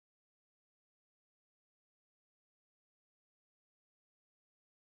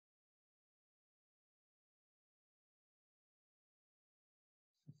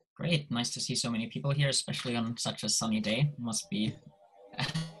Great, nice to see so many people here, especially on such a sunny day. Must be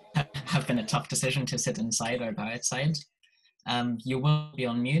have been a tough decision to sit inside or go outside. You will be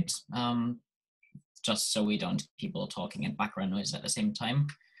on mute, just so we don't have people talking and background noise at the same time.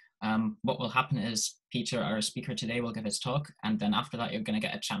 What will happen is Peter, our speaker today, will give his talk, and then after that you're going to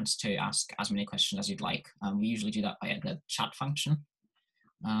get a chance to ask as many questions as you'd like. We usually do that via the chat function,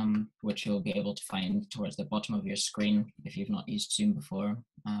 which you'll be able to find towards the bottom of your screen if you've not used Zoom before,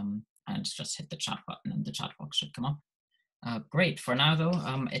 and just hit the chat button and the chat box should come up. Great. For now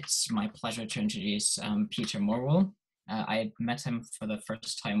though, it's my pleasure to introduce Peter Morwool. I met him for the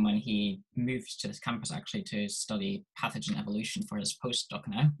first time when he moved to this campus actually to study pathogen evolution for his postdoc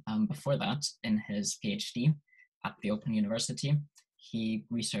now. Before that, in his PhD at the Open University, he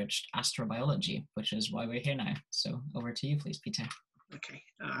researched astrobiology, which is why we're here now. So over to you, please, Peter. Okay,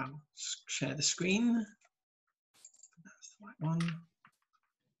 I'll share the screen. That's the right one.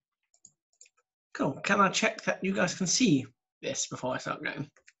 Cool. Can I check that you guys can see this before I start going?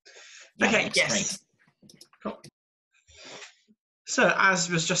 Yeah, okay, yes. Great. Cool. So, as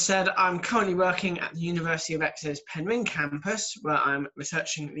was just said, I'm currently working at the University of Exeter's Penryn campus, where I'm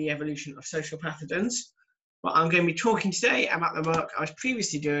researching the evolution of social pathogens. But I'm going to be talking today about the work I was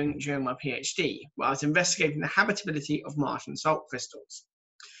previously doing during my PhD, where I was investigating the habitability of martian salt crystals.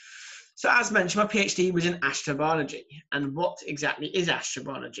 So as mentioned, my PhD was in astrobiology. And what exactly is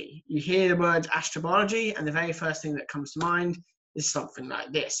astrobiology? You hear the words astrobiology, and the very first thing that comes to mind is something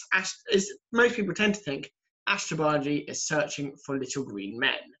like this. Most people tend to think astrobiology is searching for little green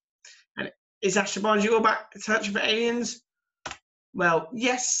men. And is astrobiology all about searching for aliens? Well,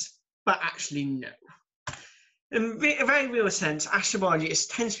 yes, but actually no. In a very real sense, astrobiology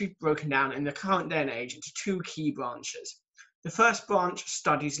tends to be broken down in the current day and age into two key branches. The first branch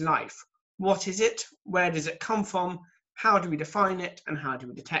studies life. What is it? Where does it come from? How do we define it? And how do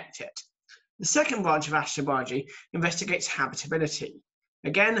we detect it? The second branch of astrobiology investigates habitability.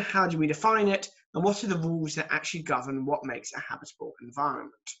 Again, how do we define it? And what are the rules that actually govern what makes a habitable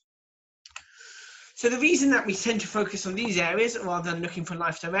environment? So the reason that we tend to focus on these areas rather than looking for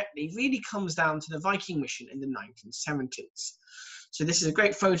life directly really comes down to the Viking mission in the 1970s. So this is a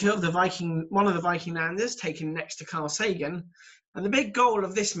great photo of one of the Viking landers taken next to Carl Sagan. And the big goal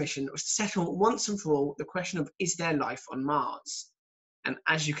of this mission was to settle once and for all the question of, is there life on Mars? And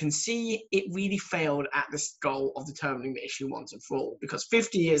as you can see, it really failed at this goal of determining the issue once and for all, because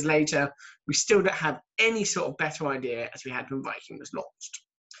 50 years later, we still don't have any sort of better idea as we had when Viking was launched.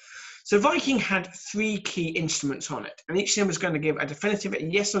 So Viking had three key instruments on it, and each of them was going to give a definitive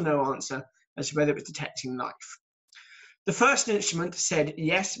yes or no answer as to whether it was detecting life. The first instrument said,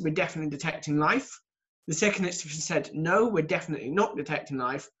 yes, we're definitely detecting life. The second instrument said, no, we're definitely not detecting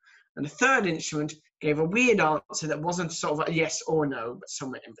life. And the third instrument gave a weird answer that wasn't sort of a yes or no, but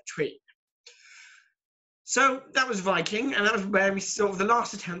somewhere in between. So that was Viking, and that was where we sort of the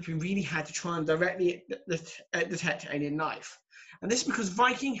last attempt we really had to try and directly detect alien life. And this is because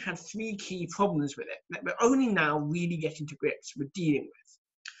Viking had three key problems with it that we're only now really getting to grips with dealing with.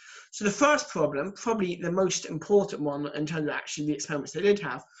 So the first problem, probably the most important one in terms of actually the experiments they did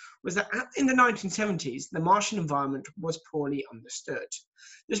have, was that in the 1970s, the Martian environment was poorly understood.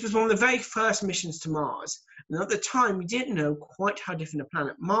 This was one of the very first missions to Mars, and at the time we didn't know quite how different a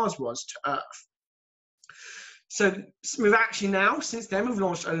planet Mars was to Earth. So we've actually now, since then, we've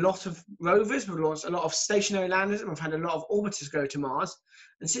launched a lot of rovers, we've launched a lot of stationary landers, and we've had a lot of orbiters go to Mars.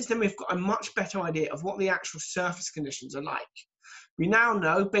 And since then, we've got a much better idea of what the actual surface conditions are like. We now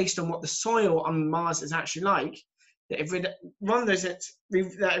know, based on what the soil on Mars is actually like, that if we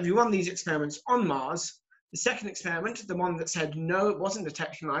run these experiments on Mars, the second experiment, the one that said no, it wasn't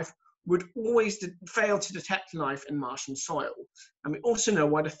detecting life, would always fail to detect life in Martian soil. And we also know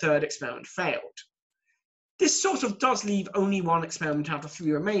why the third experiment failed. This sort of does leave only one experiment out of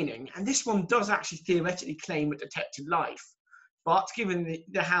three remaining, and this one does actually theoretically claim it detected life. But given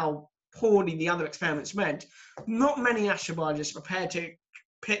how poorly the other experiments went, not many astrobiologists are prepared to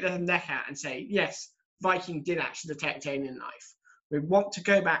put their neck out and say, yes, Viking did actually detect alien life. We want to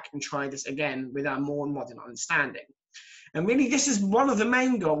go back and try this again with our more modern understanding. And really, this is one of the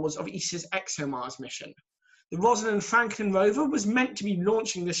main goals of ESA's ExoMars mission. The Rosalind Franklin rover was meant to be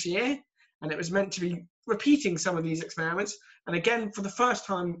launching this year, and it was meant to be repeating some of these experiments. And again, for the first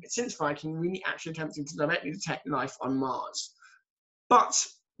time since Viking, really actually attempting to directly detect life on Mars. But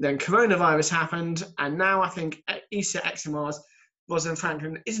then coronavirus happened, and now I think ESA ExoMars, Rosalind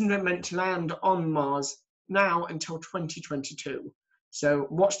Franklin, isn't meant to land on Mars now until 2022. So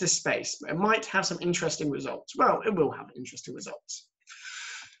watch this space. It might have some interesting results. Well, it will have interesting results.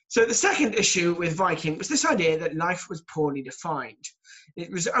 So the second issue with Viking was this idea that life was poorly defined.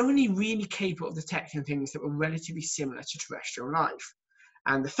 it was only really capable of detecting things that were relatively similar to terrestrial life.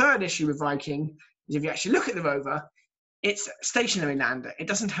 And the third issue with Viking is if you actually look at the rover, it's a stationary lander. It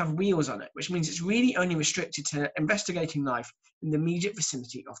doesn't have wheels on it, which means it's really only restricted to investigating life in the immediate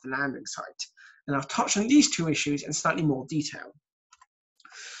vicinity of the landing site. And I'll touch on these two issues in slightly more detail.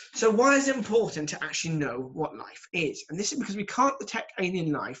 So why is it important to actually know what life is? And this is because we can't detect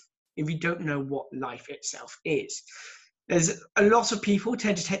alien life if we don't know what life itself is. There's a lot of people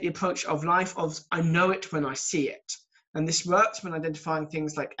tend to take the approach of life of, I know it when I see it. And this works when identifying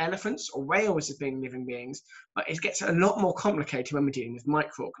things like elephants or whales as being living beings, but it gets a lot more complicated when we're dealing with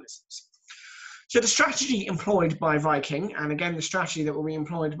microorganisms. So the strategy employed by Viking, and again the strategy that will be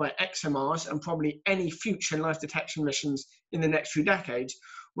employed by ExoMars and probably any future life detection missions in the next few decades,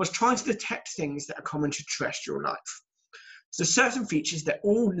 was trying to detect things that are common to terrestrial life. So certain features that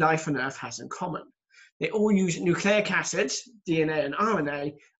all life on Earth has in common. They all use nucleic acids, DNA and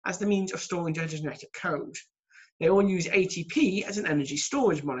RNA, as the means of storing their genetic code. They all use ATP as an energy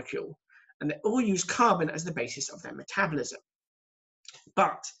storage molecule, and they all use carbon as the basis of their metabolism.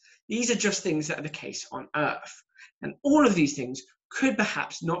 But these are just things that are the case on Earth, and all of these things could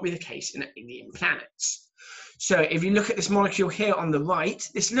perhaps not be the case in alien planets. So if you look at this molecule here on the right,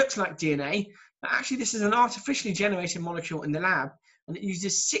 this looks like DNA, but actually this is an artificially generated molecule in the lab, and it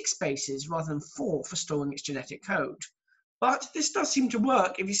uses 6 bases rather than 4 for storing its genetic code. But this does seem to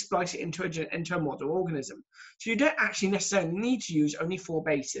work if you splice it into a model organism. So you don't actually necessarily need to use only 4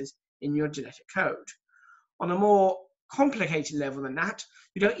 bases in your genetic code. On a more complicated level than that,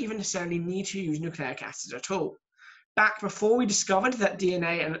 you don't even necessarily need to use nucleic acids at all. Back before we discovered that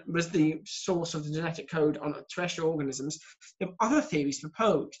DNA was the source of the genetic code on terrestrial organisms, there were other theories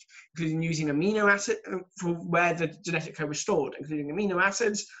proposed, including using amino acids for where the genetic code was stored, including amino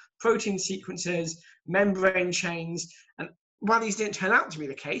acids, protein sequences, membrane chains, and while these didn't turn out to be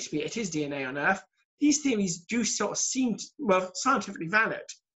the case, be it is DNA on Earth, these theories do sort of seem, well, scientifically valid.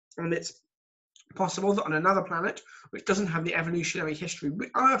 And it's possible that on another planet, which doesn't have the evolutionary history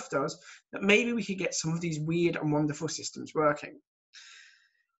Earth does, that maybe we could get some of these weird and wonderful systems working.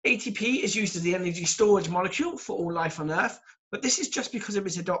 ATP is used as the energy storage molecule for all life on Earth, but this is just because it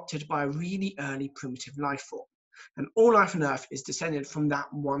was adopted by a really early primitive life form. And all life on Earth is descended from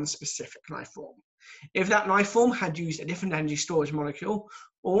that one specific life form. If that life form had used a different energy storage molecule,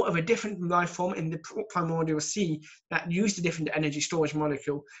 or of a different life form in the primordial sea that used a different energy storage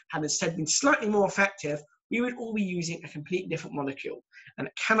molecule had instead been slightly more effective, we would all be using a completely different molecule, and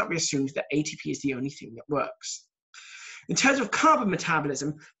it cannot be assumed that ATP is the only thing that works. In terms of carbon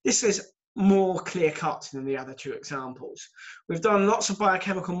metabolism, this is more clear-cut than the other two examples. We've done lots of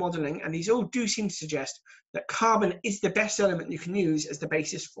biochemical modeling, and these all do seem to suggest that carbon is the best element you can use as the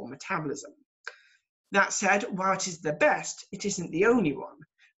basis for metabolism. That said, while it is the best, it isn't the only one.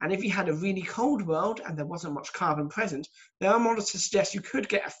 And if you had a really cold world and there wasn't much carbon present, there are models to suggest you could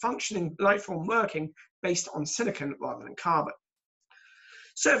get a functioning life form working based on silicon rather than carbon.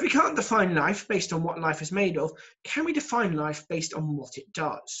 So if we can't define life based on what life is made of, can we define life based on what it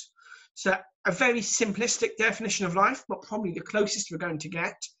does? So a very simplistic definition of life, but probably the closest we're going to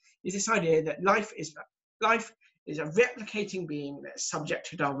get, is this idea that life is a replicating being that is subject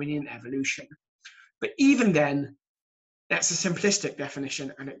to Darwinian evolution. But even then, that's a simplistic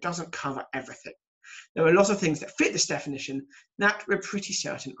definition and it doesn't cover everything. There are a lot of things that fit this definition that we're pretty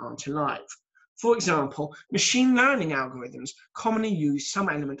certain aren't alive. For example, machine learning algorithms commonly use some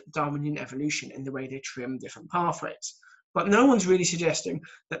element of Darwinian evolution in the way they trim different pathways. But no one's really suggesting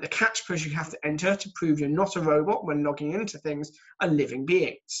that the captchas you have to enter to prove you're not a robot when logging into things are living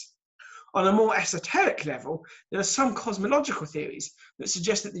beings. On a more esoteric level, there are some cosmological theories that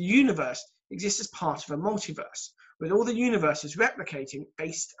suggest that the universe exists as part of a multiverse, with all the universes replicating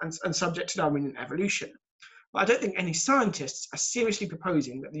based and subject to Darwinian evolution. But I don't think any scientists are seriously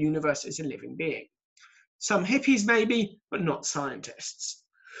proposing that the universe is a living being. Some hippies maybe, but not scientists.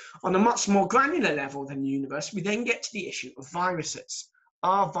 On a much more granular level than the universe, we then get to the issue of viruses.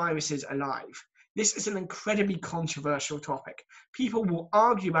 Are viruses alive? This is an incredibly controversial topic. People will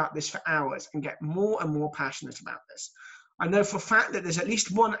argue about this for hours and get more and more passionate about this. I know for a fact that there's at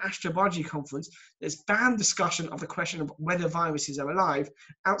least one astrobiology conference that's banned discussion of the question of whether viruses are alive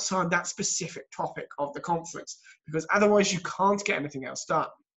outside that specific topic of the conference, because otherwise you can't get anything else done.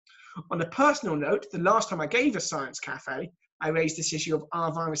 On a personal note, the last time I gave a science cafe, I raised this issue of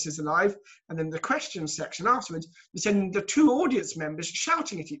are viruses alive, and then the questions section afterwards, we sent the 2 audience members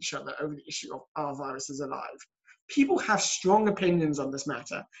shouting at each other over the issue of are viruses alive. People have strong opinions on this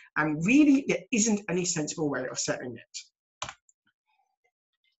matter, and really there isn't any sensible way of settling it.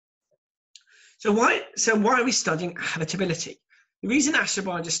 So why are we studying habitability? The reason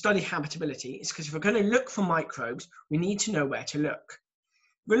astrobiologists study habitability is because if we're going to look for microbes, we need to know where to look.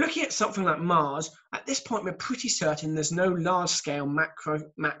 If we're looking at something like Mars, at this point we're pretty certain there's no large-scale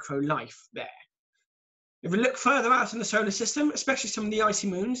macro life there. If we look further out in the solar system, especially some of the icy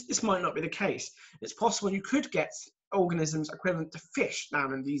moons, this might not be the case. It's possible you could get organisms equivalent to fish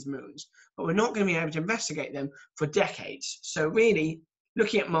down in these moons, but we're not going to be able to investigate them for decades. So really,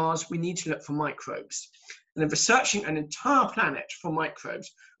 looking at Mars, we need to look for microbes. And if we're searching an entire planet for microbes,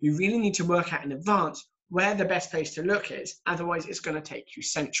 we really need to work out in advance where the best place to look is, otherwise it's going to take you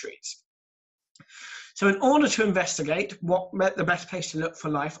centuries. So in order to investigate what the best place to look for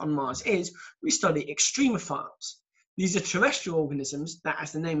life on Mars is, we study extremophiles. These are terrestrial organisms that,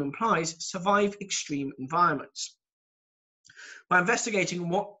 as the name implies, survive extreme environments. By investigating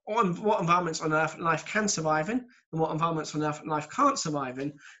what environments on Earth life can survive in and what environments on Earth life can't survive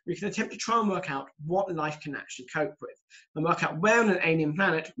in, we can attempt to try and work out what life can actually cope with and work out where on an alien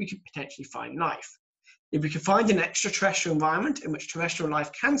planet we could potentially find life. If we can find an extraterrestrial environment in which terrestrial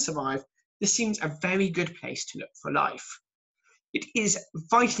life can survive, this seems a very good place to look for life. It is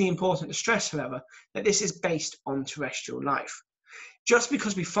vitally important to stress, however, that this is based on terrestrial life. Just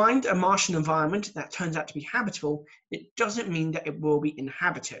because we find a Martian environment that turns out to be habitable, it doesn't mean that it will be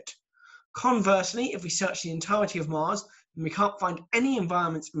inhabited. Conversely, if we search the entirety of Mars and we can't find any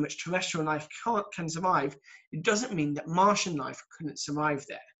environments in which terrestrial life can survive, it doesn't mean that Martian life couldn't survive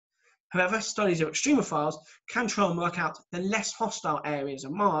there. However, studies of extremophiles can try and work out the less hostile areas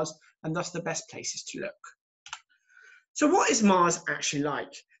of Mars and thus the best places to look. So what is Mars actually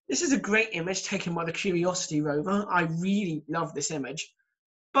like? This is a great image taken by the Curiosity rover. I really love this image,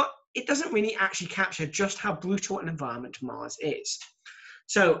 but it doesn't really actually capture just how brutal an environment Mars is.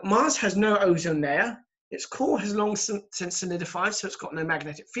 So Mars has no ozone layer, its core has long since solidified, so it's got no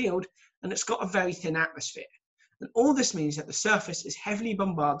magnetic field, and it's got a very thin atmosphere. And all this means that the surface is heavily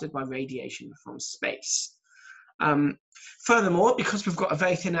bombarded by radiation from space. Furthermore, because we've got a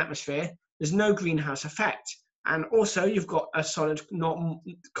very thin atmosphere, there's no greenhouse effect. And also you've got a solid, not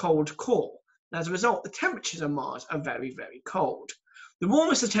cold core. And as a result, the temperatures on Mars are very, very cold. The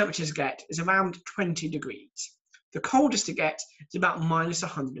warmest the temperatures get is around 20 degrees. The coldest it gets is about minus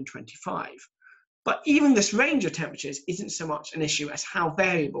 125. But even this range of temperatures isn't so much an issue as how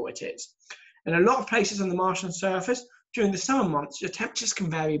variable it is. In a lot of places on the Martian surface, during the summer months, your temperatures can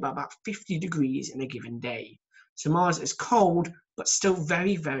vary by about 50 degrees in a given day. So Mars is cold, but still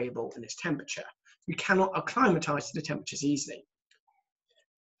very variable in its temperature. We cannot acclimatize to the temperatures easily.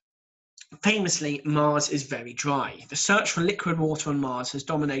 Famously, Mars is very dry. The search for liquid water on Mars has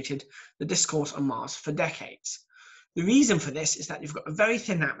dominated the discourse on Mars for decades. The reason for this is that you've got a very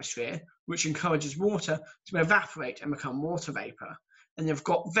thin atmosphere, which encourages water to evaporate and become water vapor. And you've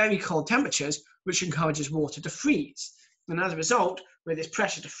got very cold temperatures, which encourages water to freeze. And as a result, where there's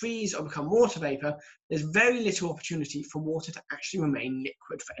pressure to freeze or become water vapor, there's very little opportunity for water to actually remain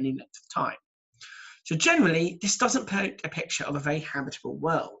liquid for any length of time. So generally, this doesn't paint a picture of a very habitable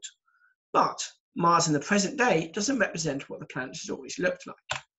world. But Mars in the present day doesn't represent what the planet has always looked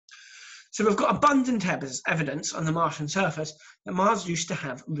like. So we've got abundant evidence on the Martian surface that Mars used to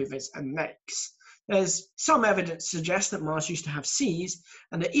have rivers and lakes. There's some evidence to suggest that Mars used to have seas,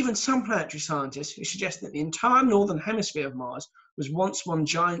 and there are even some planetary scientists who suggest that the entire northern hemisphere of Mars was once one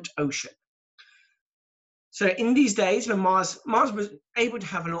giant ocean. So in these days, when Mars was able to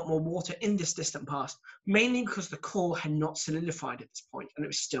have a lot more water in this distant past, mainly because the core had not solidified at this point and it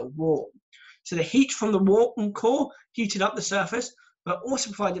was still warm. So the heat from the warm core heated up the surface, but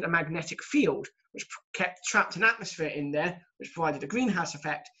also provided a magnetic field, which kept trapped an atmosphere in there, which provided a greenhouse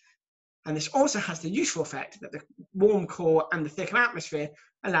effect. And this also has the useful effect that the warm core and the thicker atmosphere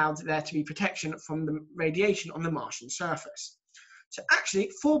allowed there to be protection from the radiation on the Martian surface. So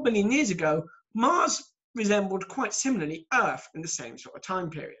actually, 4 billion years ago, Mars resembled quite similarly Earth in the same sort of time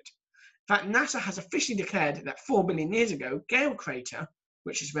period. In fact, NASA has officially declared that 4 billion years ago, Gale Crater,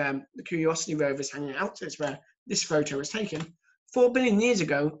 which is where the Curiosity rover is hanging out, it's where this photo was taken, 4 billion years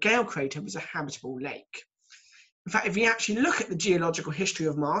ago, Gale Crater was a habitable lake. In fact, if we actually look at the geological history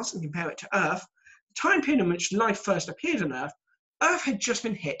of Mars and compare it to Earth, the time period in which life first appeared on Earth, Earth had just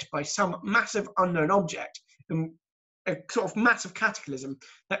been hit by some massive unknown object, a sort of massive cataclysm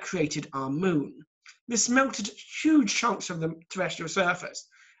that created our moon. This melted huge chunks of the terrestrial surface,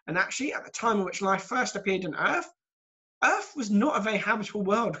 and actually at the time in which life first appeared on Earth, Earth was not a very habitable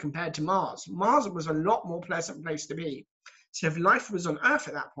world compared to Mars. Mars was a lot more pleasant place to be. So if life was on Earth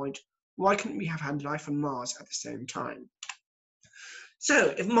at that point, why couldn't we have had life on Mars at the same time?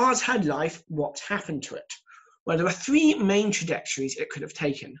 So if Mars had life, what happened to it? Well, there are 3 main trajectories it could have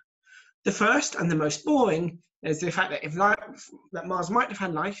taken. The first and the most boring There's the fact that Mars might have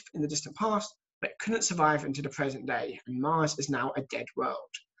had life in the distant past, but it couldn't survive into the present day, and Mars is now a dead world.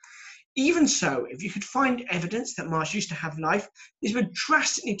 Even so, if you could find evidence that Mars used to have life, this would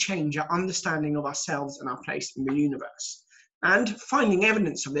drastically change our understanding of ourselves and our place in the universe. And finding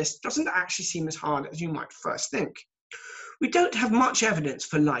evidence of this doesn't actually seem as hard as you might first think. We don't have much evidence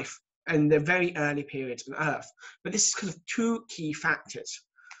for life in the very early periods on Earth, but this is because of two key factors.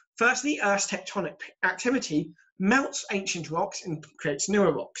 Firstly, Earth's tectonic activity melts ancient rocks and creates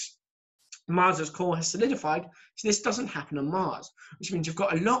newer rocks. Mars's core has solidified, so this doesn't happen on Mars, which means you've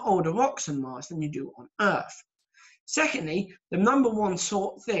got a lot older rocks on Mars than you do on Earth. Secondly, the number one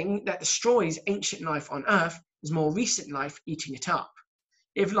thing that destroys ancient life on Earth is more recent life eating it up.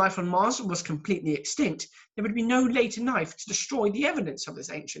 If life on Mars was completely extinct, there would be no later life to destroy the evidence of this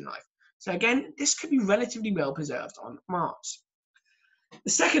ancient life. So again, this could be relatively well preserved on Mars.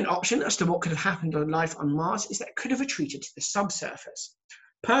 The second option as to what could have happened to life on Mars is that it could have retreated to the subsurface.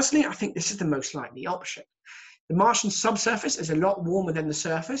 Personally, I think this is the most likely option. The Martian subsurface is a lot warmer than the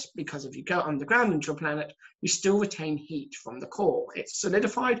surface because if you go underground into a planet, you still retain heat from the core. It's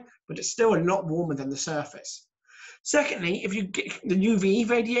solidified, but it's still a lot warmer than the surface. Secondly, if you get the UV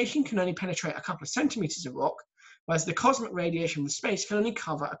radiation can only penetrate a couple of centimeters of rock, whereas the cosmic radiation from space can only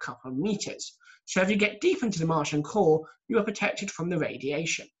cover a couple of meters. So if you get deep into the Martian core, you are protected from the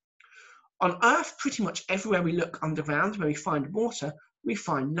radiation. On Earth, pretty much everywhere we look underground where we find water, we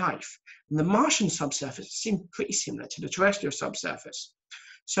find life. And the Martian subsurface seems pretty similar to the terrestrial subsurface.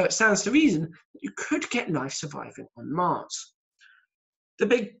 So it stands to reason that you could get life surviving on Mars.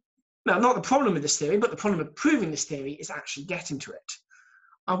 Not the problem with this theory, but the problem with proving this theory is actually getting to it.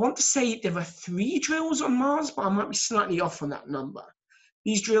 I want to say there are 3 drills on Mars, but I might be slightly off on that number.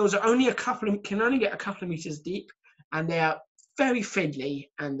 These drills are can only get a couple of meters deep, and they are very fiddly,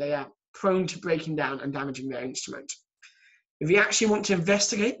 and they are prone to breaking down and damaging their instrument. If we actually want to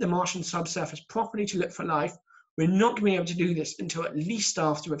investigate the Martian subsurface properly to look for life, we're not going to be able to do this until at least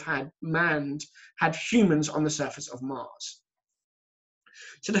after we've had humans on the surface of Mars.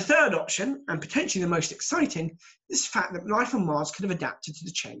 So the third option, and potentially the most exciting, is the fact that life on Mars could have adapted to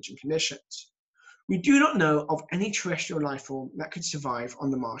the changing conditions. We do not know of any terrestrial life form that could survive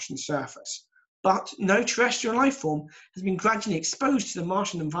on the Martian surface, but no terrestrial life form has been gradually exposed to the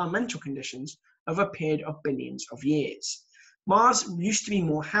Martian environmental conditions over a period of billions of years. Mars used to be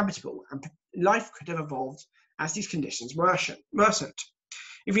more habitable, and life could have evolved as these conditions worsened.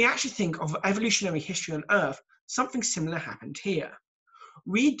 If we actually think of evolutionary history on Earth, something similar happened here.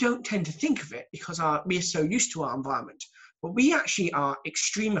 We don't tend to think of it because we are so used to our environment, but we actually are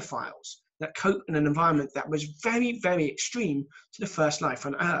extremophiles that cope in an environment that was very, very extreme to the first life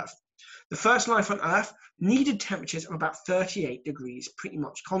on Earth. The first life on Earth needed temperatures of about 38 degrees pretty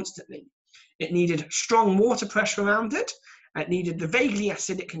much constantly. It needed strong water pressure around it. It needed the vaguely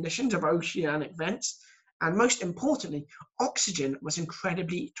acidic conditions of oceanic vents. And most importantly, oxygen was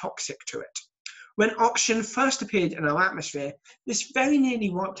incredibly toxic to it. When oxygen first appeared in our atmosphere, this very nearly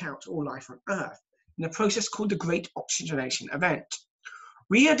wiped out all life on Earth in a process called the Great Oxygenation Event.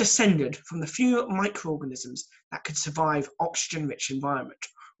 We are descended from the few microorganisms that could survive oxygen-rich environment.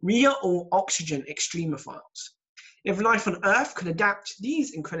 We are all oxygen extremophiles. If life on Earth could adapt to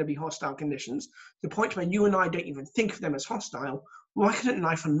these incredibly hostile conditions, to the point where you and I don't even think of them as hostile, why couldn't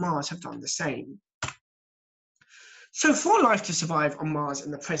life on Mars have done the same? So for life to survive on Mars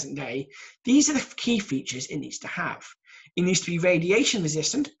in the present day, these are the key features it needs to have. It needs to be radiation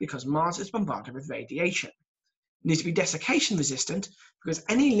resistant because Mars is bombarded with radiation. It needs to be desiccation resistant because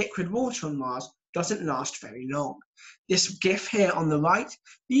any liquid water on Mars doesn't last very long. This GIF here on the right,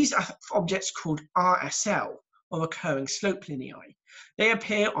 these are objects called RSL, or recurring slope linii. They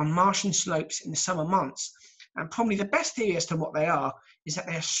appear on Martian slopes in the summer months, and probably the best theory as to what they are is that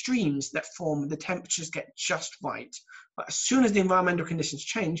they are streams that form when the temperatures get just right. But as soon as the environmental conditions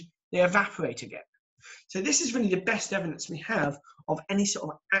change, they evaporate again. So this is really the best evidence we have of any sort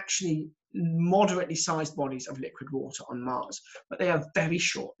of actually moderately sized bodies of liquid water on Mars, but they are very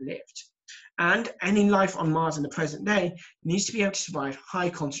short-lived. And any life on Mars in the present day needs to be able to survive high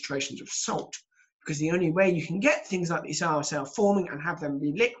concentrations of salt, because the only way you can get things like these RSL forming and have them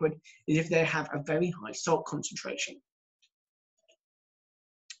be liquid is if they have a very high salt concentration.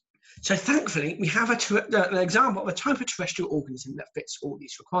 So thankfully, we have an example of a type of terrestrial organism that fits all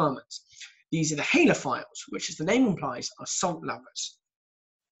these requirements. These are the halophiles, which, as the name implies, are salt lovers.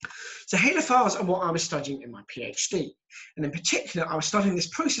 So halophiles are what I was studying in my PhD. And in particular, I was studying this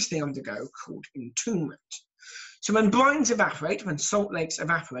process they undergo called entombment. So when brines evaporate, when salt lakes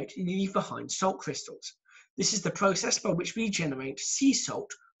evaporate, you leave behind salt crystals. This is the process by which we generate sea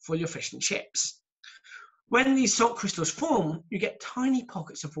salt for your fish and chips. When these salt crystals form, you get tiny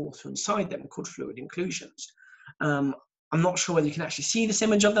pockets of water inside them called fluid inclusions. I'm not sure whether you can actually see this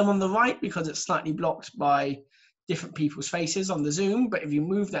image of them on the right because it's slightly blocked by different people's faces on the Zoom, but if you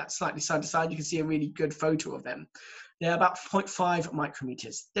move that slightly side to side, you can see a really good photo of them. They're about 0.5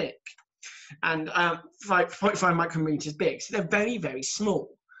 micrometers thick and 0.5 micrometers big, so they're very, very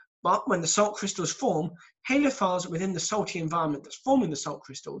small. But when the salt crystals form, halophiles within the salty environment that's forming the salt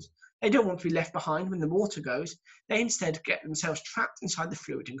crystals, they don't want to be left behind when the water goes. They instead get themselves trapped inside the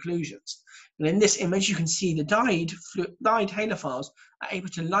fluid inclusions. And in this image, you can see the dyed halophiles are able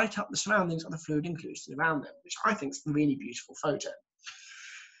to light up the surroundings of the fluid inclusions around them, which I think is a really beautiful photo.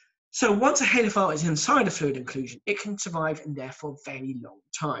 So once a halophile is inside a fluid inclusion, it can survive in there for a very long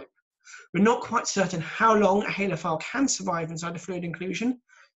time. We're not quite certain how long a halophile can survive inside a fluid inclusion.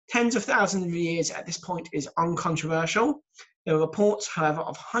 Tens of thousands of years at this point is uncontroversial. There are reports, however,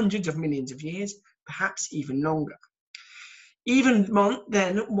 of hundreds of millions of years, perhaps even longer. Even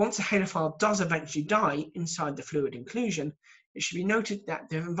then, once a halophile does eventually die inside the fluid inclusion, it should be noted that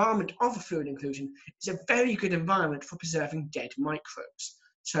the environment of a fluid inclusion is a very good environment for preserving dead microbes.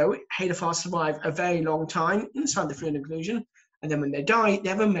 So halophiles survive a very long time inside the fluid inclusion, and then when they die,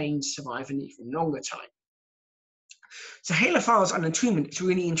 their remains survive an even longer time. So halophiles and entombment is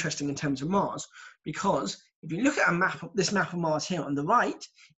really interesting in terms of Mars, because if you look at this map of Mars here on the right,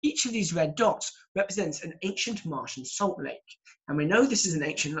 each of these red dots represents an ancient Martian salt lake. And we know this is an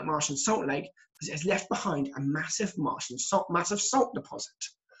ancient Martian salt lake because it has left behind a massive salt deposit.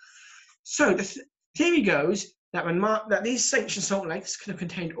 So the theory goes that these ancient salt lakes could have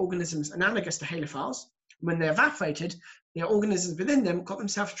contained organisms analogous to halophiles. When they evaporated, the organisms within them got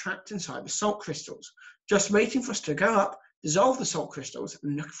themselves trapped inside the salt crystals, just waiting for us to go up, dissolve the salt crystals,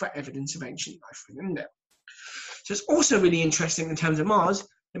 and look for evidence of ancient life within them. So it's also really interesting in terms of Mars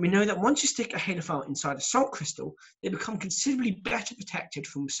that we know that once you stick a halophile inside a salt crystal, they become considerably better protected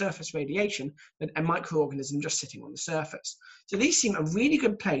from surface radiation than a microorganism just sitting on the surface. So these seem a really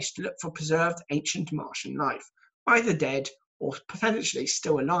good place to look for preserved ancient Martian life, either dead or potentially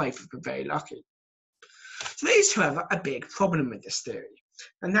still alive if we're very lucky. So there is, however, a big problem with this theory,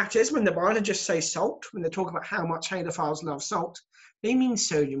 and that is when the biologists say salt, when they talk about how much halophiles love salt, they mean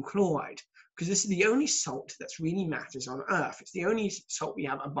sodium chloride, because this is the only salt that really matters on Earth. It's the only salt we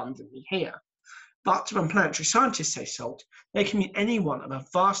have abundantly here. But when planetary scientists say salt, they can mean any one of a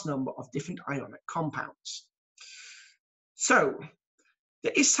vast number of different ionic compounds. So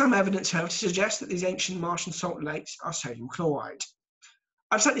there is some evidence, however, to suggest that these ancient Martian salt lakes are sodium chloride.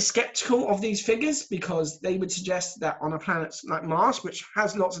 I'm slightly skeptical of these figures because they would suggest that on a planet like Mars, which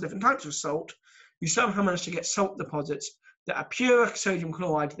has lots of different types of salt, you somehow manage to get salt deposits that are purer sodium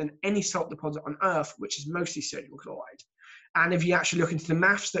chloride than any salt deposit on Earth, which is mostly sodium chloride. And if you actually look into the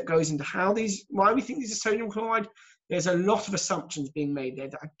maths that goes into why we think these are sodium chloride, there's a lot of assumptions being made there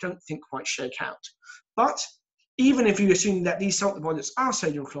that I don't think quite shake out. But even if you assume that these salt deposits are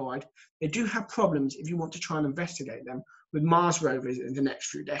sodium chloride, they do have problems if you want to try and investigate them with Mars rovers in the next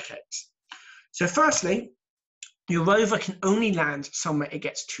few decades. So firstly, your rover can only land somewhere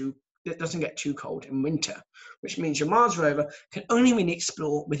it doesn't get too cold in winter, which means your Mars rover can only really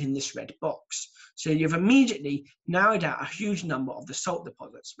explore within this red box. So you've immediately narrowed out a huge number of the salt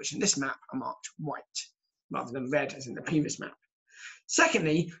deposits, which in this map are marked white, rather than red as in the previous map.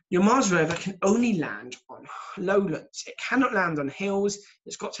 Secondly, your Mars rover can only land on lowlands. It cannot land on hills.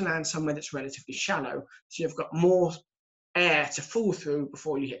 It's got to land somewhere that's relatively shallow, so you've got more air to fall through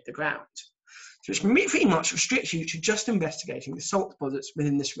before you hit the ground. So it's pretty much restricts you to just investigating the salt deposits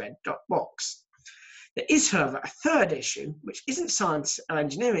within this red dot box. There is, however, a third issue, which isn't science or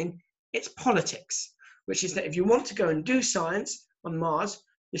engineering, it's politics, which is that if you want to go and do science on Mars,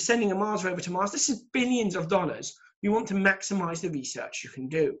 you're sending a Mars rover to Mars, this is billions of dollars. You want to maximize the research you can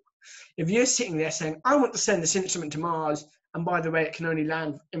do. If you're sitting there saying, I want to send this instrument to Mars, and by the way, it can only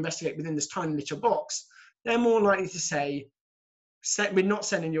investigate within this tiny little box, they're more likely to say, we're not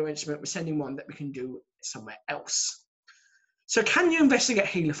sending your instrument, we're sending one that we can do somewhere else. So can you investigate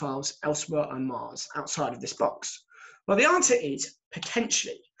halophiles elsewhere on Mars outside of this box? Well, the answer is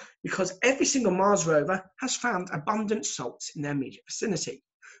potentially, because every single Mars rover has found abundant salts in their immediate vicinity.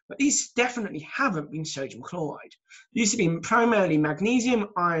 But these definitely haven't been sodium chloride. These have been primarily magnesium,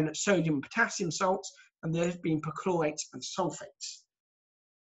 iron, sodium, and potassium salts, and there have been perchlorates and sulfates.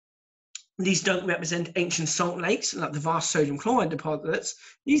 These don't represent ancient salt lakes like the vast sodium chloride deposits.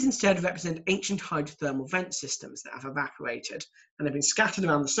 These instead represent ancient hydrothermal vent systems that have evaporated and have been scattered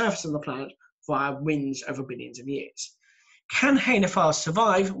around the surface of the planet via winds over billions of years. Can halophiles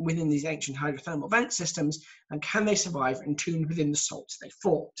survive within these ancient hydrothermal vent systems, and can they survive entombed within the salts they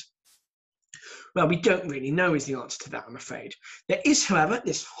formed? Well, we don't really know is the answer to that, I'm afraid. There is, however,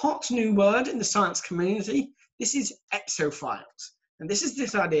 this hot new word in the science community. This is exophiles. And this is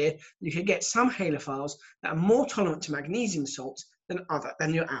this idea that you could get some halophiles that are more tolerant to magnesium salts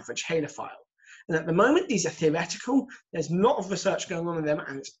than your average halophile. And at the moment, these are theoretical. There's a lot of research going on in them,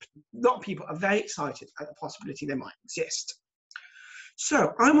 and a lot of people are very excited at the possibility they might exist.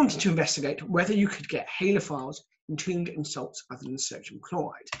 So I wanted to investigate whether you could get halophiles entombed in salts other than sodium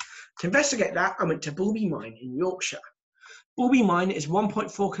chloride. To investigate that, I went to Bulby Mine in Yorkshire. Bulby Mine is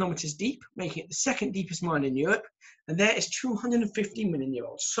 1.4 kilometres deep, making it the second deepest mine in Europe, and there is 250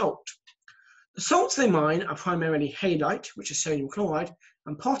 million-year-old salt. The salts they mine are primarily halite, which is sodium chloride,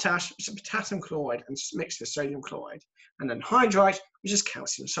 and potash, which is potassium chloride and mixed with sodium chloride, and then hydrite, which is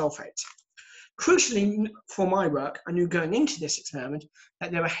calcium sulfate. Crucially for my work, I knew going into this experiment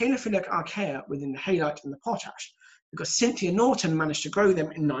that there were halophilic archaea within the halite and the potash, because Cynthia Norton managed to grow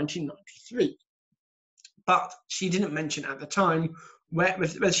them in 1993. But she didn't mention at the time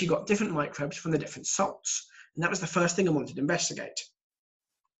whether she got different microbes from the different salts. And that was the first thing I wanted to investigate.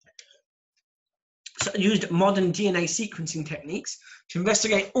 So I used modern DNA sequencing techniques to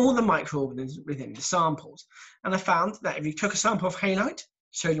investigate all the microorganisms within the samples. And I found that if you took a sample of halite,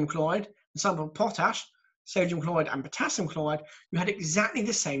 sodium chloride, a sample of potash, sodium chloride and potassium chloride, you had exactly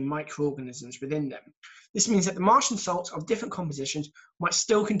the same microorganisms within them. This means that the Martian salts of different compositions might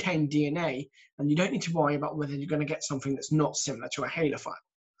still contain DNA, and you don't need to worry about whether you're going to get something that's not similar to a halophile.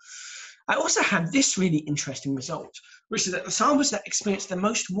 I also had this really interesting result, which is that the samples that experienced the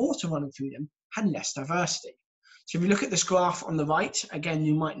most water running through them had less diversity. So if you look at this graph on the right, again,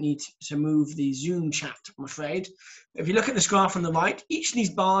 you might need to move the Zoom chat, I'm afraid. If you look at this graph on the right, each of these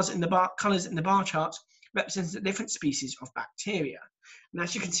bars in the colours in the bar charts represents a different species of bacteria. And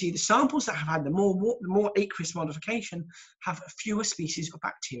as you can see, the samples that have had the more aqueous modification have fewer species of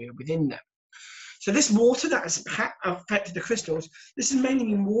bacteria within them. So this water that has affected the crystals, this is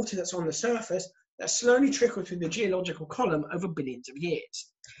mainly water that's on the surface that slowly trickled through the geological column over billions of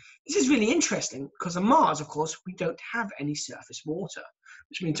years. This is really interesting because on Mars, of course, we don't have any surface water,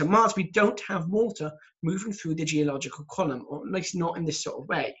 which means on Mars we don't have water moving through the geological column, or at least not in this sort of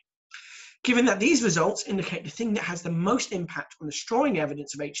way. Given that these results indicate the thing that has the most impact on destroying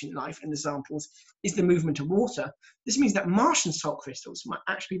evidence of ancient life in the samples is the movement of water, this means that Martian salt crystals might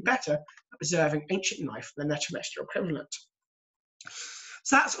actually be better at preserving ancient life than their terrestrial equivalent.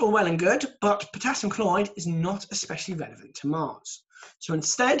 So that's all well and good, but potassium chloride is not especially relevant to Mars. So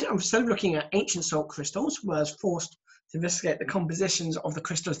instead of looking at ancient salt crystals, where I was forced to investigate the compositions of the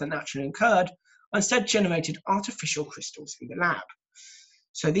crystals that naturally occurred, I instead generated artificial crystals in the lab.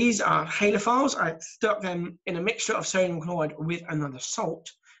 So these are halophiles. I stuck them in a mixture of sodium chloride with another salt,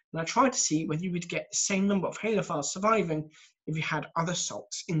 and I tried to see whether you would get the same number of halophiles surviving if you had other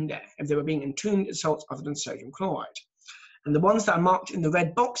salts in there, if they were being entombed in salts other than sodium chloride. And the ones that are marked in the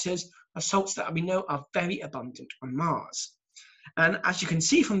red boxes are salts that we know are very abundant on Mars. And as you can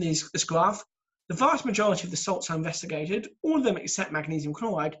see from this graph, the vast majority of the salts I investigated, all of them except magnesium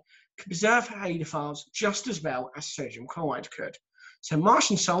chloride, could preserve halophiles just as well as sodium chloride could. So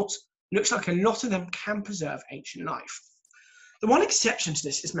Martian salts, looks like a lot of them can preserve ancient life. The one exception to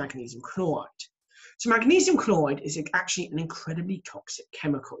this is magnesium chloride. So magnesium chloride is actually an incredibly toxic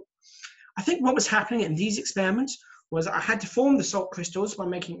chemical. I think what was happening in these experiments was I had to form the salt crystals by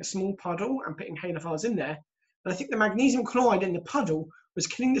making a small puddle and putting halophiles in there. And I think the magnesium chloride in the puddle was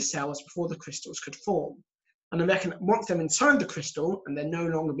killing the cells before the crystals could form. And I reckon once they're inside the crystal and they're no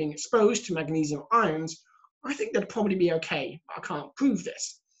longer being exposed to magnesium ions, I think they'd probably be okay, but I can't prove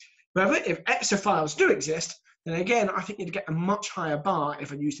this. However, if exophiles do exist, then again, I think you'd get a much higher bar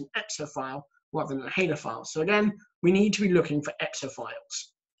if I used an exophile rather than a halophile. So again, we need to be looking for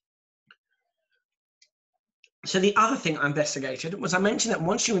exophiles. So the other thing I investigated was I mentioned that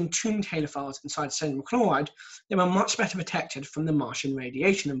once you entombed halophiles inside sodium chloride, they were much better protected from the Martian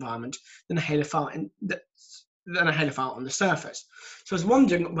radiation environment than a halophile on the surface. So I was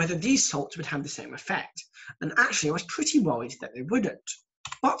wondering whether these salts would have the same effect. And actually, I was pretty worried that they wouldn't.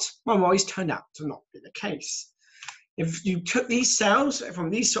 But my worries turned out to not be the case. If you took these cells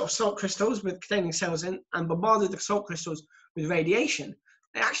from these sort of salt crystals with containing cells in and bombarded the salt crystals with radiation,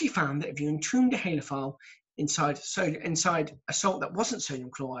 they actually found that if you entombed a halophile inside a salt that wasn't sodium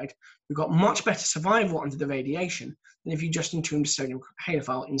chloride, you got much better survival under the radiation than if you just entombed a sodium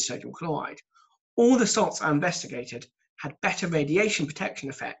halophile in sodium chloride. All the salts I investigated had better radiation protection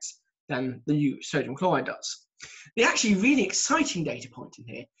effects than the sodium chloride does. The actually really exciting data point in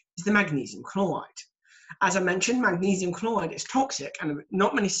here is the magnesium chloride. As I mentioned, magnesium chloride is toxic and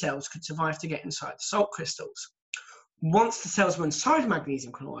not many cells could survive to get inside the salt crystals. Once the cells were inside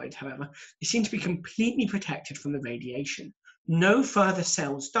magnesium chloride, however, they seemed to be completely protected from the radiation. No further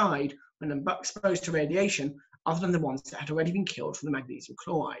cells died when exposed to radiation other than the ones that had already been killed from the magnesium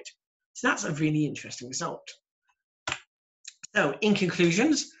chloride. So that's a really interesting result. So, in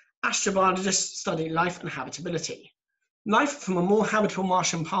conclusions, astrobiologists study life and habitability. Life from a more habitable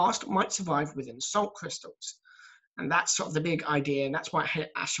Martian past might survive within salt crystals. And that's sort of the big idea, and that's why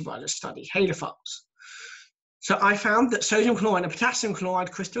astrobiologists study halophiles. So I found that sodium chloride and potassium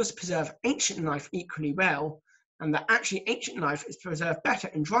chloride crystals preserve ancient life equally well, and that actually ancient life is preserved better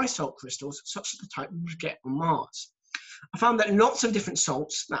in dry salt crystals, such as the type we would get on Mars. I found that lots of different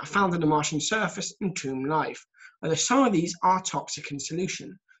salts that are found on the Martian surface entomb life, although some of these are toxic in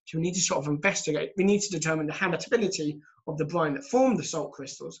solution. So we need to sort of investigate, we need to determine the habitability of the brine that formed the salt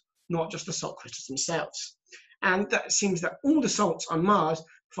crystals, not just the salt crystals themselves. And that seems that all the salts on Mars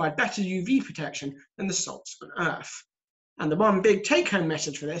provide better UV protection than the salts on Earth. And the one big take-home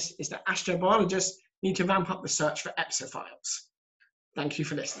message for this is that astrobiologists need to ramp up the search for exophiles. Thank you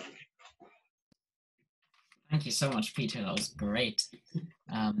for listening. Thank you so much, Peter. That was great.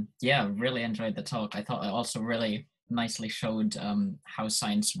 Yeah, really enjoyed the talk. I thought it also really nicely showed how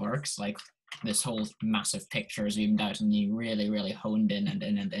science works, like this whole massive picture zoomed out and you really honed in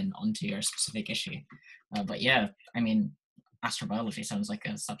and onto your specific issue. But yeah, I mean, astrobiology sounds like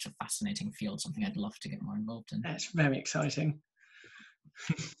such a fascinating field, something I'd love to get more involved in. That's very exciting.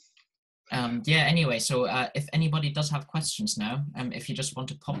 Yeah, anyway, so if anybody does have questions now, if you just want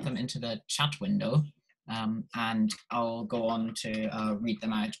to pop them into the chat window, and I'll go on to read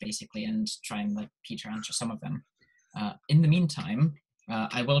them out basically and try and let Peter answer some of them. In the meantime,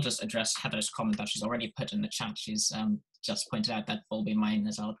 I will just address Heather's comment that she's already put in the chat. She's just pointed out that bulby mine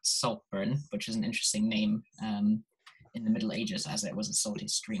is out Saltburn, which is an interesting name in the Middle Ages, as it was a salty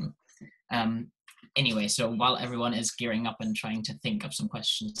stream. Anyway, so while everyone is gearing up and trying to think of some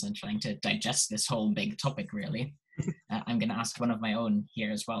questions and trying to digest this whole big topic, really, I'm going to ask one of my own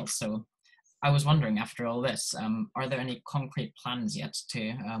here as well. So I was wondering, after all this, are there any concrete plans yet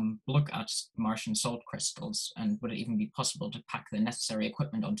to look at Martian salt crystals, and would it even be possible to pack the necessary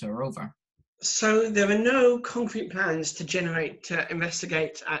equipment onto a rover? So there are no concrete plans to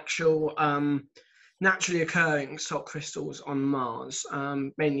investigate actual naturally occurring salt crystals on Mars,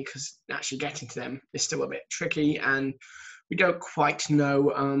 mainly because actually getting to them is still a bit tricky, and we don't quite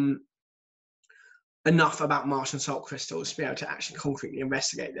know enough about Martian salt crystals to be able to actually concretely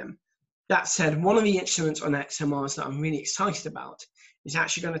investigate them. That said, one of the instruments on ExoMars that I'm really excited about is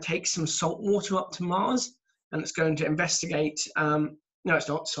actually going to take some salt water up to Mars, and it's going to investigate, no, it's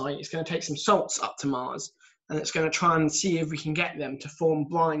not, sorry, it's going to take some salts up to Mars, and it's going to try and see if we can get them to form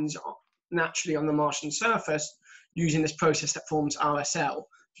brines naturally on the Martian surface using this process that forms RSL,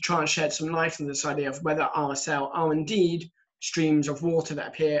 to try and shed some light on this idea of whether RSL are indeed streams of water that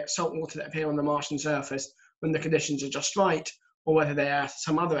appear, salt water that appear on the Martian surface when the conditions are just right, or whether they are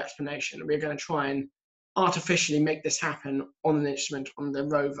some other explanation. We're going to try and artificially make this happen on an instrument on the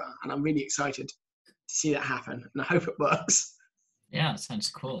rover, and I'm really excited to see that happen, and I hope it works. Yeah, that sounds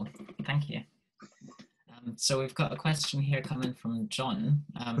cool. Thank you. So we've got a question here coming from John,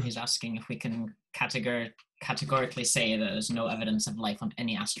 who's asking if we can categorically say that there's no evidence of life on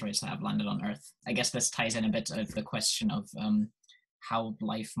any asteroids that have landed on Earth. I guess this ties in a bit of the question of how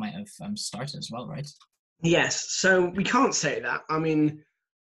life might have started as well, right? Yes, so we can't say that. I mean,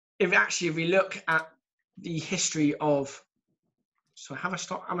 if we look at the history of, so have I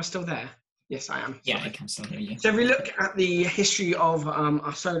stopped? Am I still there? Yes, I am. Yeah, sorry. I can still hear you. So if we look at the history of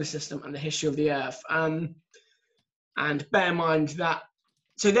our solar system and the history of the Earth, and bear in mind that,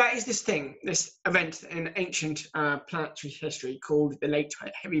 so there is this event in ancient planetary history called the Late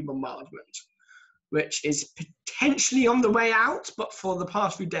Heavy Bombardment, which is potentially on the way out, but for the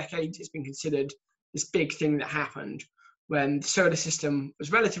past few decades, it's been considered this big thing that happened when the solar system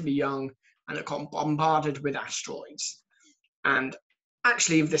was relatively young and it got bombarded with asteroids. And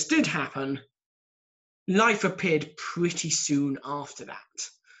actually, if this did happen, life appeared pretty soon after that.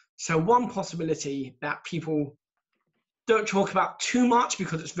 So one possibility that people don't talk about too much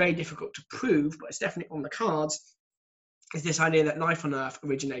because it's very difficult to prove, but it's definitely on the cards, is this idea that life on Earth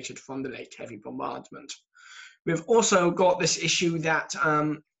originated from the Late Heavy Bombardment. We've also got this issue that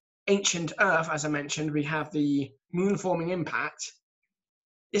ancient Earth, as I mentioned, we have the moon-forming impact.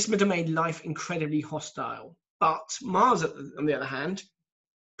 This would have made life incredibly hostile. But Mars, on the other hand,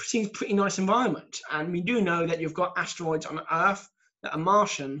 seems pretty nice environment. And we do know that you've got asteroids on Earth that are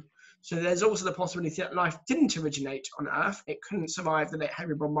Martian. So there's also the possibility that life didn't originate on Earth. It couldn't survive the Late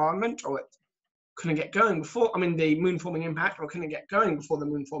Heavy Bombardment, or it couldn't get going before, the moon-forming impact, or couldn't get going before the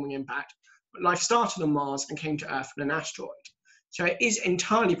moon-forming impact. Life started on Mars and came to Earth in an asteroid. So it is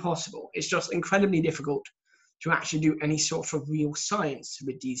entirely possible. It's just incredibly difficult to actually do any sort of real science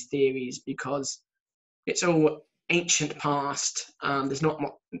with these theories because it's all ancient past. There's not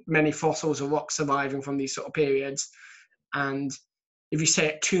many fossils or rocks surviving from these sort of periods. And if you say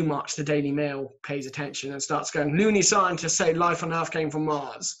it too much, the Daily Mail pays attention and starts going, loony scientists say life on Earth came from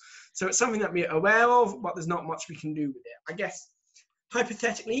Mars. So it's something that we're aware of, but there's not much we can do with it. I guess,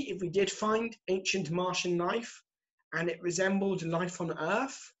 hypothetically, if we did find ancient Martian life and it resembled life on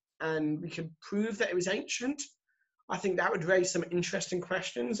Earth and we could prove that it was ancient, I think that would raise some interesting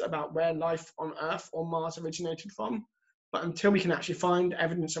questions about where life on Earth or Mars originated from. But until we can actually find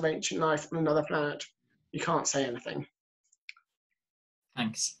evidence of ancient life on another planet, you can't say anything.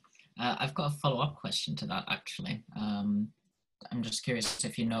 Thanks. I've got a follow-up question to that, actually. I'm just curious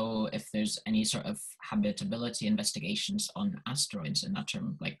if you know if there's any sort of habitability investigations on asteroids in that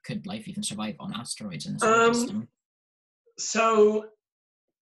term. Like, could life even survive on asteroids in the solar system? So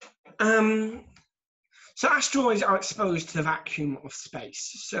asteroids are exposed to the vacuum of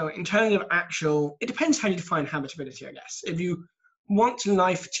space. So in terms of it depends how you define habitability, I guess. If you want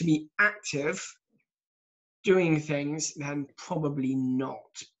life to be active, doing things, then probably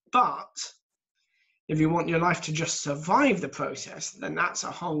not. But if you want your life to just survive the process, then that's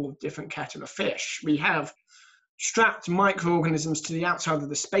a whole different kettle of fish. We have strapped microorganisms to the outside of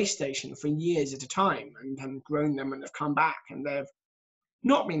the space station for years at a time and grown them and they've come back and they've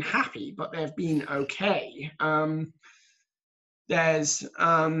not been happy, but they've been okay. I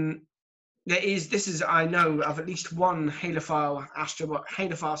know of at least one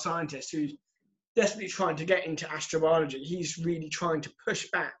halophile scientist who's desperately trying to get into astrobiology. He's really trying to push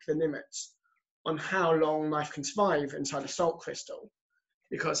back the limits on how long life can survive inside a salt crystal,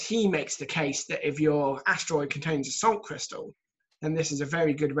 because he makes the case that if your asteroid contains a salt crystal, then this is a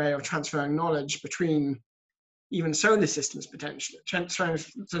very good way of transferring knowledge between even solar systems, potentially.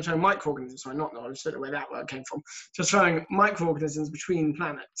 Transferring microorganisms, sorry, not knowledge, I don't know where that word came from. Transferring microorganisms between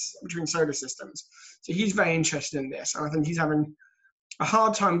planets, between solar systems. So he's very interested in this, and I think he's having a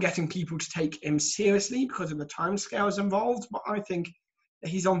hard time getting people to take him seriously because of the timescales involved, but I think that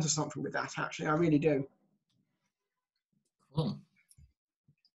he's onto something with that, actually. I really do. Cool.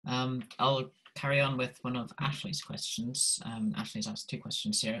 I'll carry on with one of Ashley's questions. Ashley's asked two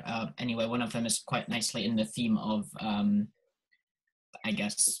questions here. Anyway, one of them is quite nicely in the theme of, I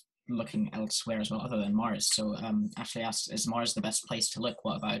guess, looking elsewhere as well, other than Mars. So Ashley asks, is Mars the best place to look?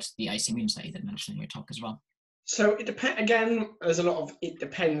 What about the icy moons that you did mention in your talk as well? So it depends. Again, there's a lot of it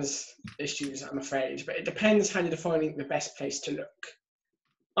depends issues, I'm afraid, but it depends how you're defining the best place to look.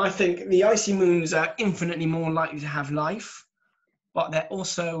 I think the icy moons are infinitely more likely to have life, but they're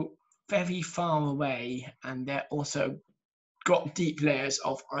also very far away and they're also got deep layers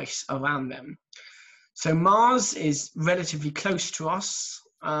of ice around them. So Mars is relatively close to us.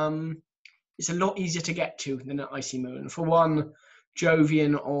 It's a lot easier to get to than an icy moon. For one,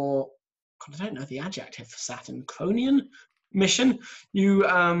 Jovian or, I don't know the adjective for Saturn, Cronian mission, you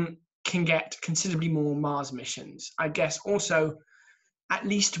can get considerably more Mars missions. I guess also, at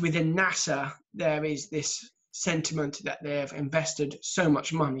least within NASA, there is this sentiment that they have invested so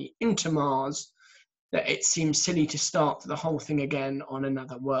much money into Mars that it seems silly to start the whole thing again on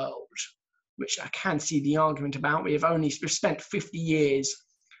another world, which I can see the argument about. We've spent 50 years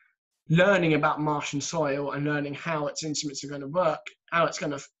learning about Martian soil and learning how its instruments are going to work, how it's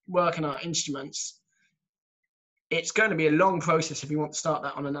going to work in our instruments. It's going to be a long process if we want to start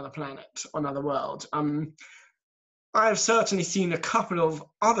that on another planet, on another world. I have certainly seen a couple of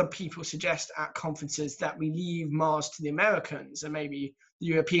other people suggest at conferences that we leave Mars to the Americans and maybe the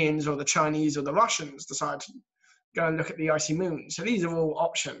Europeans or the Chinese or the Russians decide to go and look at the icy moon. So these are all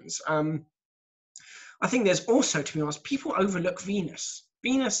options. I think there's also, to be honest, people overlook Venus.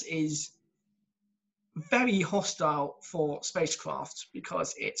 Venus is very hostile for spacecraft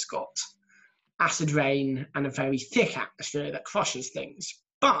because it's got acid rain and a very thick atmosphere that crushes things.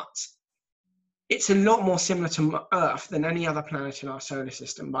 But it's a lot more similar to Earth than any other planet in our solar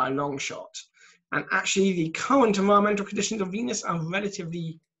system by a long shot. And actually, the current environmental conditions of Venus are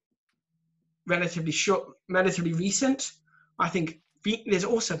relatively recent. I think there's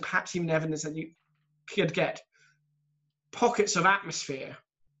also perhaps even evidence that you could get pockets of atmosphere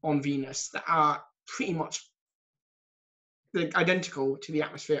on Venus that are pretty much identical to the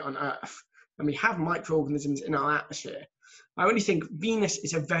atmosphere on Earth. And we have microorganisms in our atmosphere. I really think Venus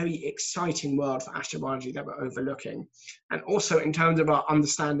is a very exciting world for astrobiology that we're overlooking. And also in terms of our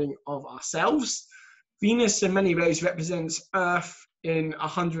understanding of ourselves, Venus in many ways represents Earth in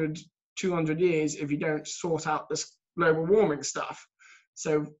 100, 200 years if you don't sort out this global warming stuff.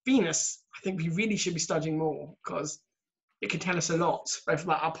 So Venus I think we really should be studying more, because it can tell us a lot, both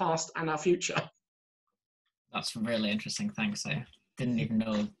about our past and our future. That's really interesting. Thanks. I didn't even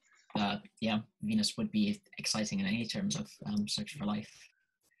know that, yeah, Venus would be exciting in any terms of search for life.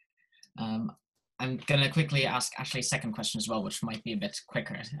 I'm going to quickly ask Ashley's second question as well, which might be a bit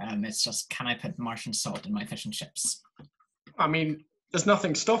quicker. It's just, can I put Martian salt in my fish and chips? I mean, there's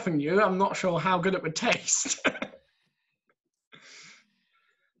nothing stopping you. I'm not sure how good it would taste.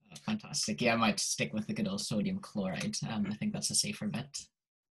 Fantastic. Yeah, I might stick with the good old sodium chloride. I think that's a safer bet.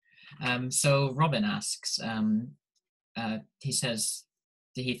 So Robin asks, he says,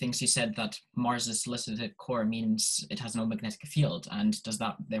 he thinks you said that Mars's solicited core means it has no magnetic field, and does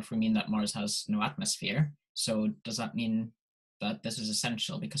that therefore mean that Mars has no atmosphere? So does that mean that this is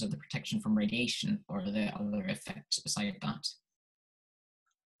essential because of the protection from radiation, or are there other effects beside that?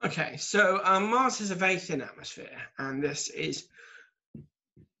 Okay, so Mars has a very thin atmosphere, and this is,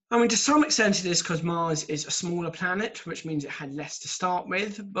 I mean, to some extent it is because Mars is a smaller planet, which means it had less to start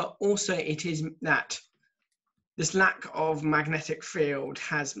with, but also it is that this lack of magnetic field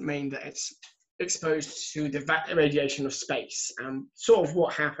has meant that it's exposed to the radiation of space. Sort of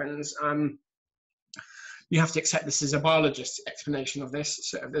what happens, you have to accept this as a biologist's explanation of this,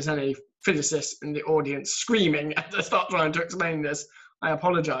 so if there's any physicists in the audience screaming as I start trying to explain this, I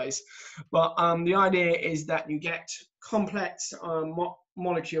apologize. But the idea is that you get complex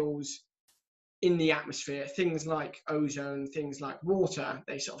molecules in the atmosphere, things like ozone, things like water,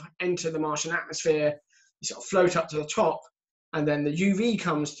 they sort of enter the Martian atmosphere, they sort of float up to the top, and then the UV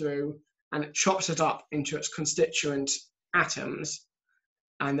comes through and it chops it up into its constituent atoms.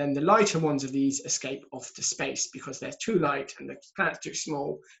 And then the lighter ones of these escape off to space because they're too light and the planet's too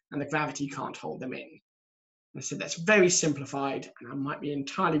small and the gravity can't hold them in. And so that's very simplified, and I might be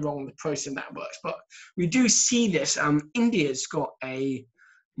entirely wrong on the process that works, but we do see this. India's got a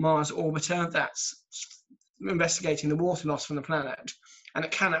Mars orbiter that's investigating the water loss from the planet, and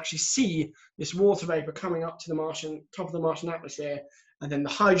it can actually see this water vapor coming up to the Martian, top of the Martian atmosphere, and then the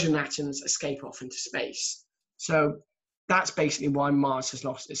hydrogen atoms escape off into space. So that's basically why Mars has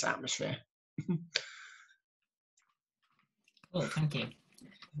lost its atmosphere. Cool, thank you.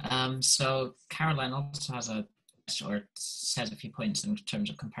 So Caroline also has says a few points in terms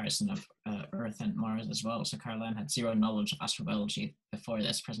of comparison of Earth and Mars as well. So Caroline had zero knowledge of astrobiology before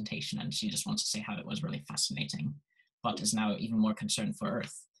this presentation, and she just wants to say how it was really fascinating, but is now even more concerned for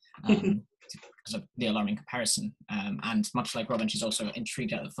Earth because of the alarming comparison. And much like Robin, she's also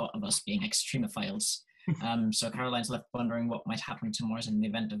intrigued at the thought of us being extremophiles. So Caroline's left wondering what might happen to Mars in the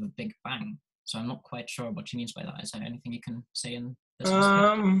event of a Big Bang. So I'm not quite sure what she means by that. Is there anything you can say in this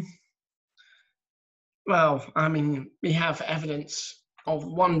respect? Well, I mean, we have evidence of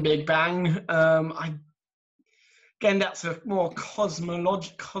one Big Bang. Again, that's a more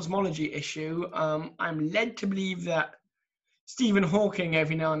cosmology issue. I'm led to believe that Stephen Hawking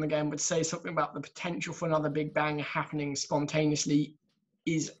every now and again would say something about the potential for another Big Bang happening spontaneously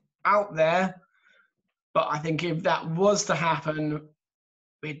is out there. But I think if that was to happen,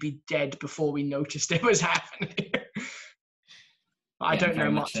 we'd be dead before we noticed it was happening. I don't know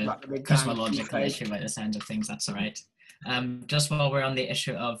much about the Big Bang. Cosmological issue by the sounds of things, that's all right. Just while we're on the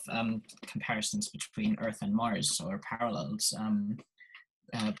issue of comparisons between Earth and Mars or parallels,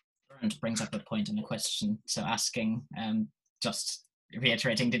 Bernd brings up a point in a question. So asking, just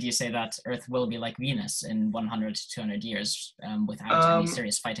reiterating, did you say that Earth will be like Venus in 100 to 200 years without any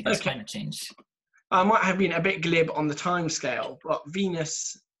serious fight against climate change? I might have been a bit glib on the time scale, but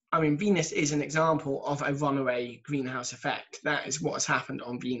Venus is an example of a runaway greenhouse effect. That is what has happened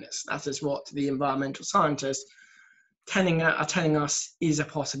on Venus. That is what the environmental scientists are telling us is a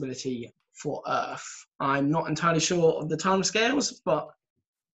possibility for Earth. I'm not entirely sure of the timescales, but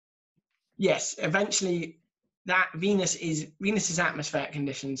yes, eventually that Venus's atmospheric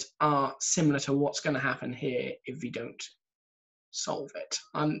conditions are similar to what's going to happen here if we don't solve it.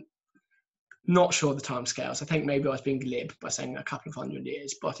 I'm not sure the timescales. I think maybe I was being glib by saying a couple of 100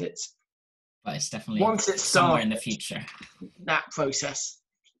 years, but it's definitely once it's somewhere started, in the future. That process,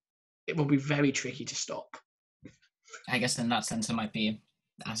 it will be very tricky to stop. I guess in that sense, it might be,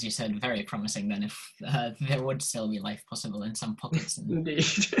 as you said, very promising then if there would still be life possible in some pockets in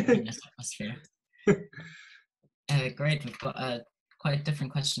the Venus atmosphere. Great, we've got a quite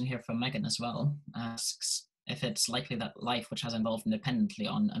different question here from Megan as well. Asks if it's likely that life which has evolved independently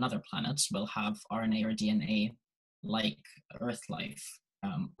on another planet will have RNA or DNA like Earth life,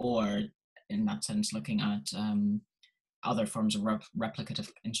 or in that sense looking at other forms of replicative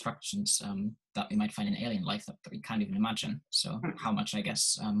instructions that we might find in alien life that we can't even imagine. So how much, I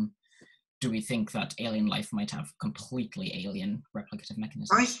guess, do we think that alien life might have completely alien replicative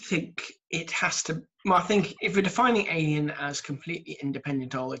mechanisms? I think it has to. Well, I think if we're defining alien as completely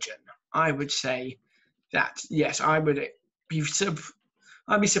independent origin, I would say that yes, I'd be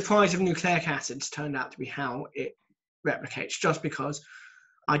surprised if nucleic acids turned out to be how it replicates, just because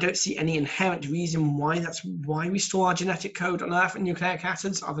I don't see any inherent reason why we store our genetic code on Earth in nucleic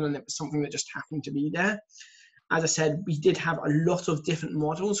acids, other than it was something that just happened to be there. As I said, we did have a lot of different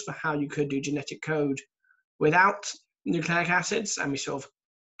models for how you could do genetic code without nucleic acids, and we sort of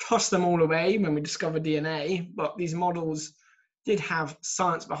tossed them all away when we discovered DNA, but these models did have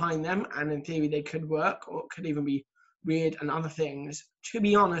science behind them, and in theory they could work, or it could even be weird and other things. To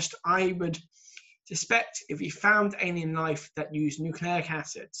be honest, I would suspect if we found alien life that used nucleic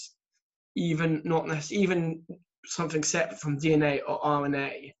acids, even something separate from DNA or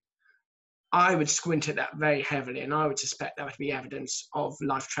RNA, I would squint at that very heavily, and I would suspect that would be evidence of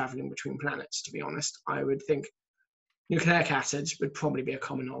life traveling between planets, to be honest. I would think nucleic acids would probably be a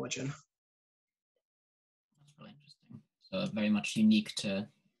common origin. That's really interesting. So very much unique to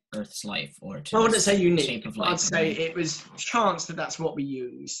Earth's life, or to I wouldn't say unique. Shape of life. I'd say it was chance that that's what we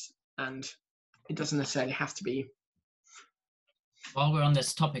use, and it doesn't necessarily have to be. While we're on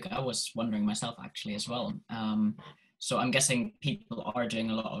this topic, I was wondering myself actually as well. So I'm guessing people are doing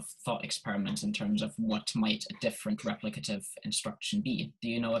a lot of thought experiments in terms of what might a different replicative instruction be. Do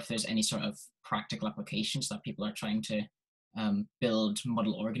you know if there's any sort of practical applications that people are trying to build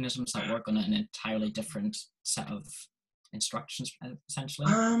model organisms that work on an entirely different set of instructions, essentially?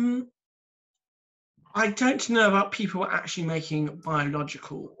 I don't know about people actually making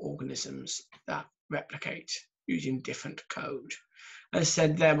biological organisms that replicate using different code. As I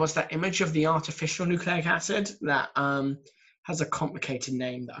said, there was that image of the artificial nucleic acid that has a complicated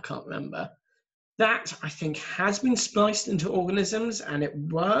name that I can't remember. That, I think, has been spliced into organisms and it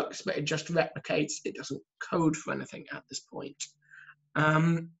works, but it just replicates. It doesn't code for anything at this point.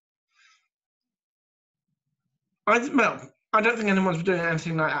 I don't think anyone's doing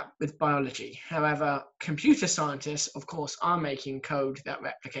anything like that with biology. However, computer scientists, of course, are making code that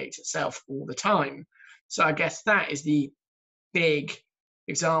replicates itself all the time. So I guess that is the big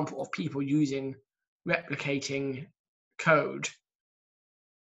example of people using replicating code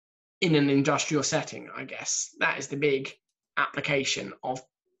in an industrial setting, I guess. That is the big application of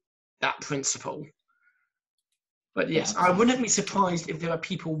that principle. But yes, I wouldn't be surprised if there are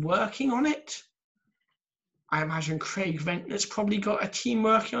people working on it. I imagine Craig Ventnor's probably got a team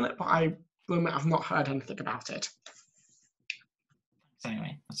working on it, but I've not heard anything about it. So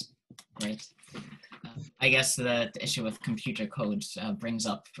anyway, that's great. I guess the issue with computer code brings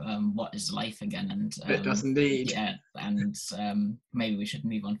up what is life again, and it does indeed. Yeah, and maybe we should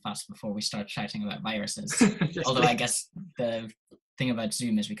move on fast before we start shouting about viruses. Although I guess the thing about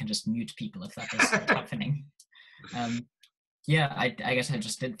Zoom is we can just mute people if that is happening. Yeah, I guess I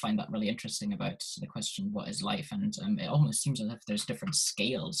just did find that really interesting about the question, what is life? And it almost seems as if there's different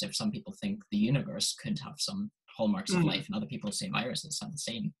scales. If some people think the universe could have some hallmarks of life, and other people say viruses have the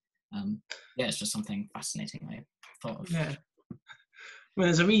same. Yeah, it's just something fascinating I thought of. Yeah. Well,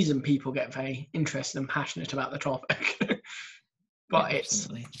 there's a reason people get very interested and passionate about the topic. But yeah,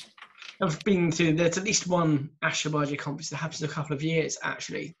 I've been to, there's at least one astrobiology conference that happens in a couple of years,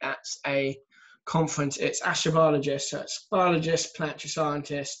 actually. That's a conference. It's astrobiologists, so it's biologists, planetary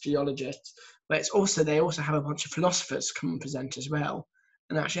scientists, geologists, but it's also, they also have a bunch of philosophers come and present as well.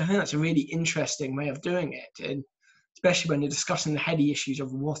 And actually, I think that's a really interesting way of doing it. And especially when you're discussing the heady issues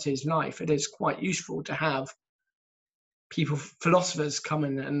of what is life, it is quite useful to have people, philosophers, come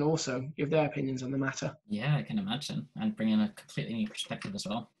in and also give their opinions on the matter. Yeah, I can imagine, and bring in a completely new perspective as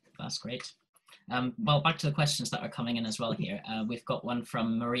well. That's great. Well, back to the questions that are coming in as well here. We've got one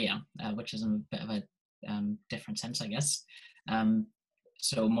from Maria, which is in a bit of a different sense, I guess.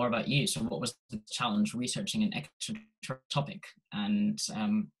 So more about you. So what was the challenge researching an extra topic, and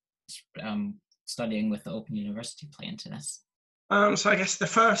studying with the Open University play into this? So I guess the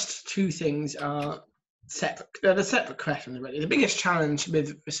first two things are separate. They're the separate questions, really. The biggest challenge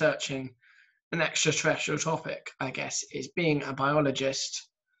with researching an extraterrestrial topic, I guess, is being a biologist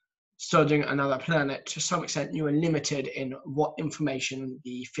studying another planet. To some extent, you are limited in what information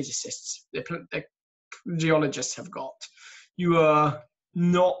the physicists, the geologists have got. You are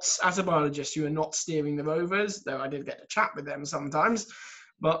not, as a biologist, you are not steering the rovers, though I did get to chat with them sometimes,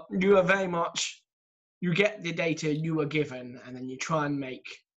 but you are very much, you get the data you are given, and then you try and make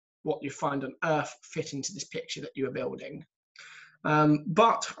what you find on Earth fit into this picture that you are building.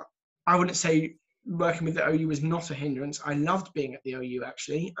 But I wouldn't say working with the OU was not a hindrance. I loved being at the OU,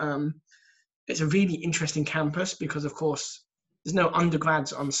 actually. It's a really interesting campus because, of course, there's no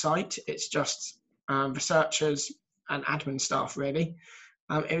undergrads on site. It's just researchers and admin staff, really.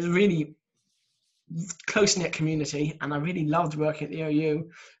 It was a really close-knit community, and I really loved working at the OU.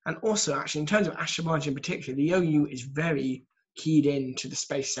 And also, actually, in terms of astrobiology in particular, the OU is very keyed into the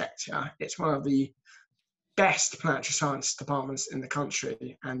space sector. It's one of the best planetary science departments in the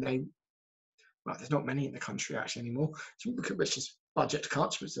country, and there's not many in the country actually anymore, which is budget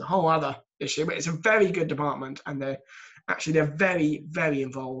cuts, which is a whole other issue, but it's a very good department, and they're very, very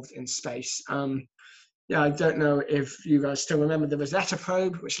involved in space. I don't know if you guys still remember the Rosetta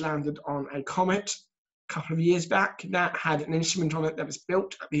probe, which landed on a comet a couple of years back. That had an instrument on it that was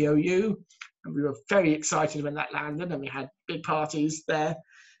built at the OU, and we were very excited when that landed, and we had big parties there.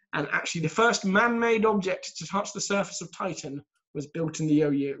 And actually, the first man-made object to touch the surface of Titan was built in the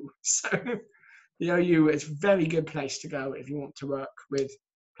OU. So the OU is a very good place to go if you want to work with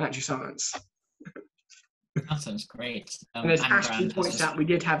planetary science. That sounds great. And as Ashley points out, we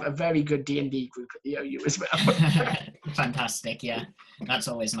did have a very good D&D group at the OU as well. Fantastic, yeah. That's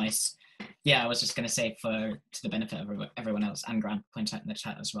always nice. Yeah, I was just going to say, to the benefit of everyone else, Anne Grant pointed out in the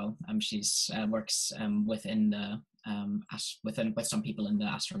chat as well. She's works within the with some people in the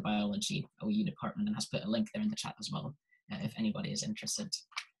astrobiology OU department, and has put a link there in the chat as well, if anybody is interested.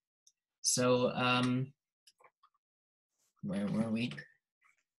 So, where were we?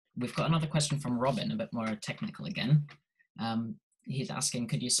 We've got another question from Robin, a bit more technical again. He's asking,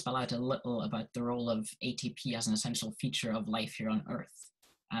 could you spell out a little about the role of ATP as an essential feature of life here on Earth?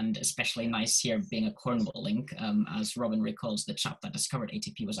 And especially nice here being a Cornwall link, as Robin recalls, the chap that discovered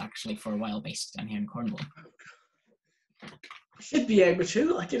ATP was actually for a while based down here in Cornwall. I should be able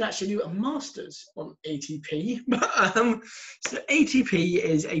to. I did actually do a master's on ATP. So ATP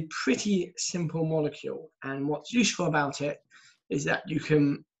is a pretty simple molecule, and what's useful about it is that you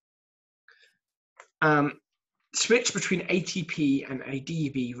can switch between ATP and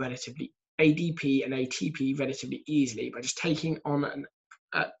ADP relatively easily by just taking on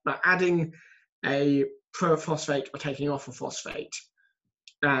by adding a prophosphate or taking off a phosphate.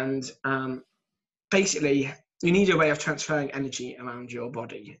 And basically, you need a way of transferring energy around your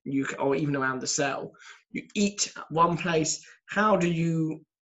body, or even around the cell. You eat at one place. How do you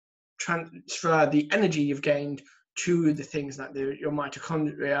transfer the energy you've gained to the things like your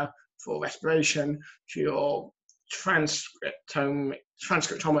mitochondria for respiration, to your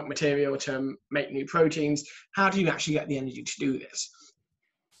transcriptomic material to make new proteins? How do you actually get the energy to do this?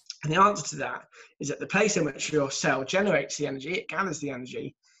 And the answer to that is that the place in which your cell generates the energy, it gathers the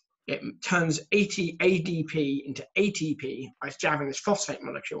energy, it turns ADP into ATP by jabbing this phosphate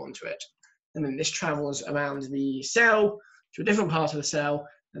molecule onto it. And then this travels around the cell to a different part of the cell,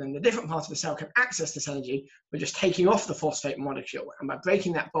 and then the different part of the cell can access this energy by just taking off the phosphate molecule. And by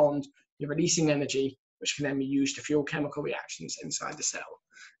breaking that bond, you're releasing energy, which can then be used to fuel chemical reactions inside the cell.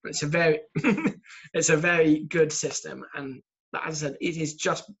 And it's a very, it's a very good system. But as I said, it is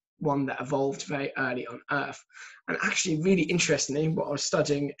just one that evolved very early on Earth. And actually, really interestingly, what I was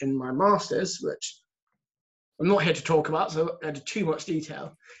studying in my master's, which I'm not here to talk about, so I into too much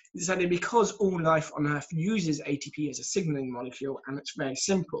detail, is that because all life on Earth uses ATP as a signaling molecule, and it's very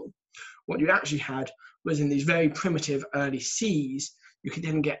simple, what you actually had was in these very primitive early seas, you could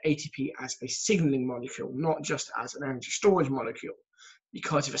then get ATP as a signaling molecule, not just as an energy storage molecule.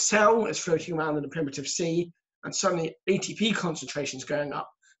 Because if a cell is floating around in a primitive sea, and suddenly ATP concentration is going up,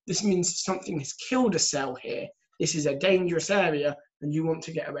 this means something has killed a cell here. This is a dangerous area, and you want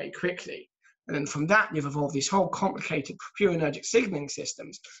to get away quickly. And then from that, you've evolved these whole complicated propinergic signaling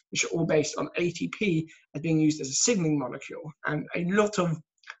systems, which are all based on ATP as being used as a signaling molecule. And a lot of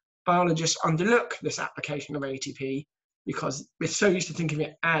biologists underlook this application of ATP because we're so used to thinking of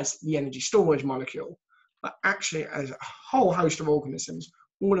it as the energy storage molecule, but actually as a whole host of organisms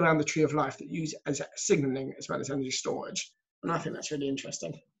all around the tree of life that use it as signaling as well as energy storage. And I think that's really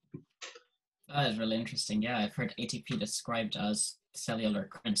interesting. That is really interesting. Yeah, I've heard ATP described as cellular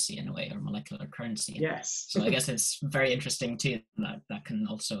currency in a way, or molecular currency. Yes. So I guess it's very interesting too that can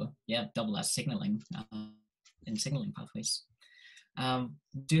also, yeah, double as signaling in signaling pathways.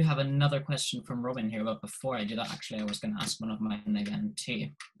 Do have another question from Robin here, but before I do that, actually, I was going to ask one of mine again too.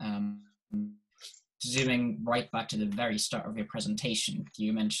 Zooming right back to the very start of your presentation,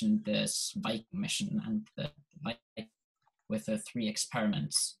 you mentioned this Viking mission and the Viking with the 3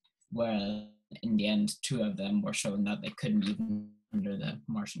 experiments, where in the end 2 of them were shown that they couldn't even under the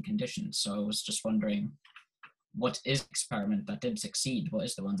Martian conditions. So I was just wondering, what is the experiment that did succeed? What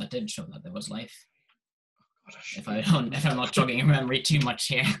is the one that did show that there was life? If I'm not jogging your memory too much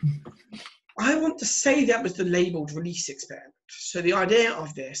here. I want to say that was the labeled release experiment. So the idea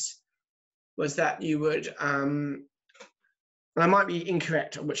of this was that you would and I might be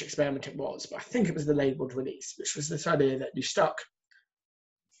incorrect on which experiment it was, but I think it was the labeled release, which was this idea that you stuck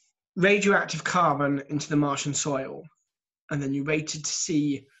radioactive carbon into the Martian soil, and then you waited to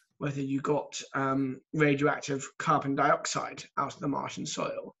see whether you got radioactive carbon dioxide out of the Martian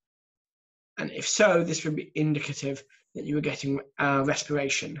soil. And if so, this would be indicative that you were getting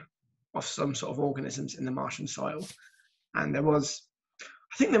respiration of some sort of organisms in the Martian soil. And I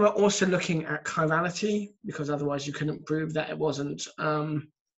think they were also looking at chirality, because otherwise you couldn't prove that it wasn't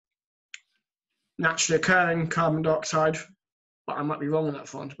naturally occurring carbon dioxide. But I might be wrong on that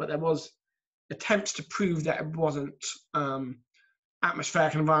front. But there was attempts to prove that it wasn't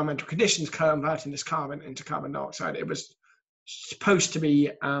atmospheric and environmental conditions converting this carbon into carbon dioxide. It was supposed to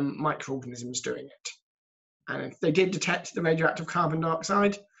be microorganisms doing it. And they did detect the radioactive carbon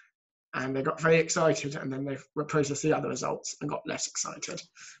dioxide, and they got very excited, and then they processed the other results and got less excited.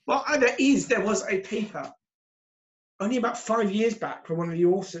 Well, there was a paper only about 5 years back from one of the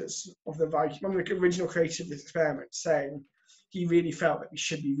authors of one of the original creators of this experiment, saying he really felt that we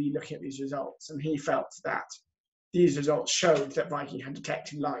should be re-looking at these results, and he felt that these results showed that Viking had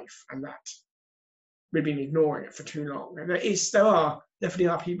detected life, and that we've been ignoring it for too long. And there definitely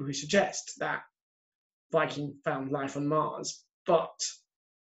are people who suggest that Viking found life on Mars, but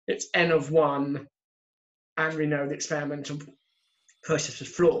it's N of 1, and we know the experimental process was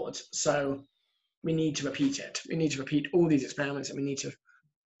flawed, so we need to repeat it. We need to repeat all these experiments, and we need to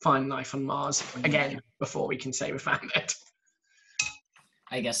find life on Mars again before we can say we found it.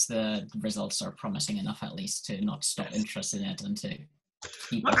 I guess the results are promising enough, at least, to not stop interest in it and to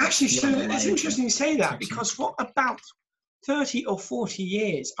keep. Well, actually, so it's interesting you say that, because what about 30 or 40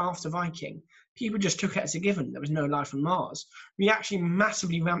 years after Viking, people just took it as a given there was no life on Mars. We actually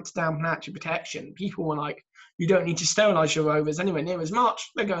massively ramped down planetary protection. People were like, you don't need to sterilize your rovers anywhere near as much.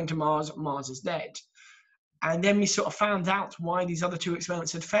 They're going to Mars. Mars is dead. And then we sort of found out why these other two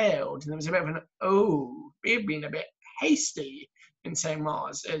experiments had failed. And there was a bit of we've been a bit hasty in saying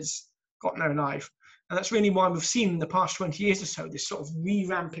Mars has got no life. And that's really why we've seen in the past 20 years or so this sort of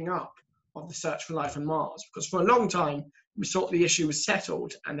re-ramping up of the search for life on Mars. Because for a long time, we thought the issue was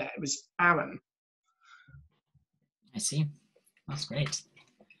settled and that it was barren. I see. That's great.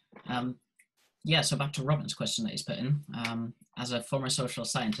 So back to Robin's question that he's put in. As a former social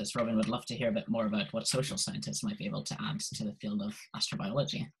scientist, Robin would love to hear a bit more about what social scientists might be able to add to the field of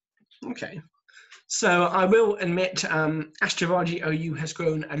astrobiology. Okay. So I will admit Astrobiology OU has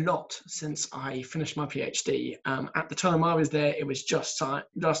grown a lot since I finished my PhD. At the time I was there, it was just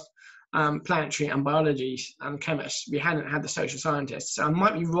planetary and biology and chemists. We hadn't had the social scientists. So I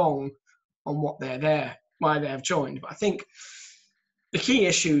might be wrong on what they're there, why they have joined. But I think the key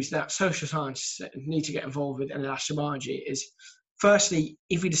issues that social scientists need to get involved with in astrobiology is, firstly,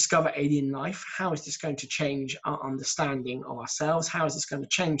 if we discover alien life, how is this going to change our understanding of ourselves? How is this going to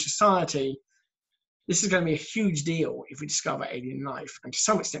change society? This is going to be a huge deal if we discover alien life. And to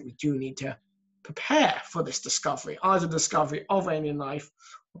some extent, we do need to prepare for this discovery, either the discovery of alien life,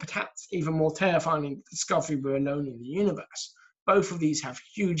 or perhaps even more terrifying, the discovery we're alone in the universe. Both of these have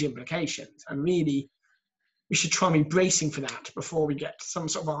huge implications, and really, we should try and be bracing for that before we get some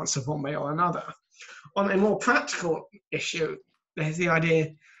sort of answer one way or another. On a more practical issue, there's the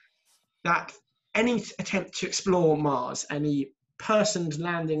idea that any attempt to explore Mars, any personed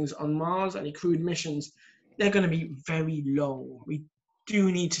landings on Mars, any crewed missions, they're going to be very long. We do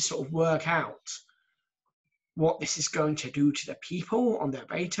need to sort of work out what this is going to do to the people on their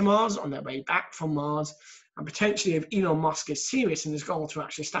way to Mars, on their way back from Mars, and potentially if Elon Musk is serious in his goal to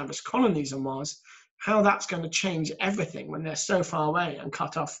actually establish colonies on Mars, how that's going to change everything when they're so far away and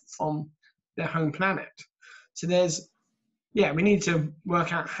cut off from their home planet. So we need to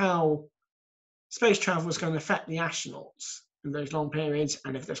work out how space travel is going to affect the astronauts in those long periods.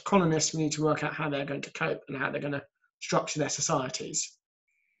 And if there's colonists, we need to work out how they're going to cope and how they're going to structure their societies.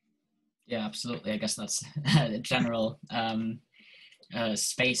 Yeah, absolutely. I guess that's a general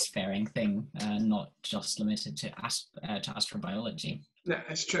spacefaring thing, not just limited to astrobiology. No,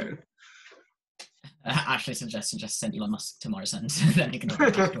 that's true. Ashley suggested just send Elon Musk to Mars and then ignore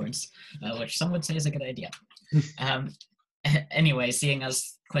it afterwards, which some would say is a good idea. Anyway, seeing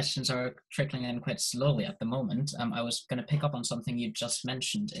as questions are trickling in quite slowly at the moment, I was going to pick up on something you just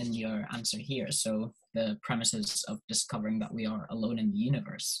mentioned in your answer here. So the premises of discovering that we are alone in the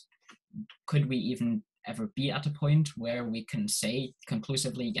universe. Could we even ever be at a point where we can say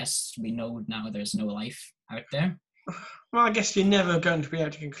conclusively, yes, we know now there's no life out there? Well, I guess you're never going to be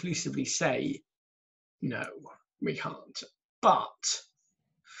able to conclusively say, no, we can't. But,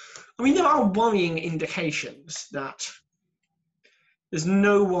 I mean, there are worrying indications that there's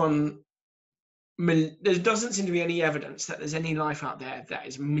no one there doesn't seem to be any evidence that there's any life out there that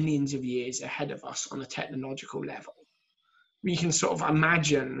is millions of years ahead of us on a technological level. We can sort of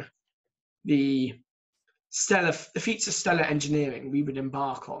imagine the feats of stellar engineering we would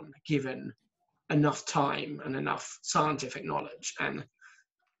embark on given enough time and enough scientific knowledge. And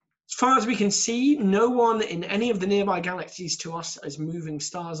as far as we can see, no one in any of the nearby galaxies to us is moving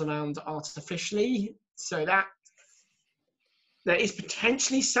stars around artificially. So that there is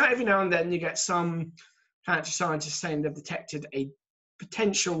potentially, so every now and then you get some planetary scientists saying they've detected a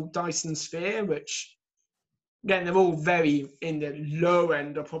potential Dyson sphere, which again, they're all very in the low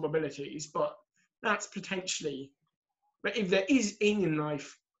end of probabilities, but that's potentially, but if there is alien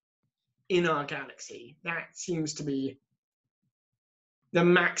life in our galaxy, that seems to be the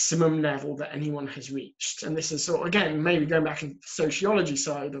maximum level that anyone has reached. And this is sort of, again, maybe going back into the sociology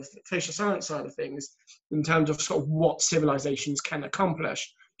side of the social science side of things, in terms of sort of what civilizations can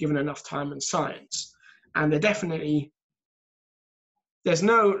accomplish given enough time and science. And there's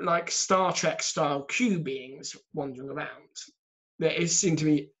no like Star Trek style Q beings wandering around. There seem to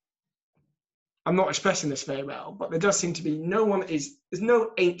be, I'm not expressing this very well, but there does seem to be there's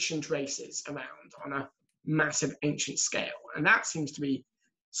no ancient races around on a massive ancient scale. And that seems to be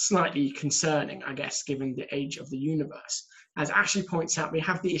slightly concerning, I guess, given the age of the universe. As Ashley points out, we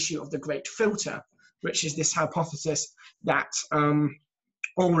have the issue of the great filter, which is this hypothesis that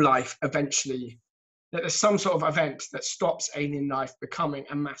all life eventually, that there's some sort of event that stops alien life becoming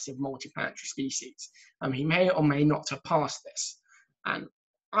a massive multiplanetary species. He may or may not have passed this. And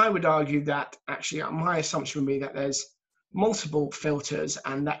I would argue that actually my assumption would be that there's multiple filters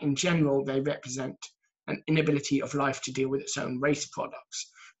and that in general they represent an inability of life to deal with its own waste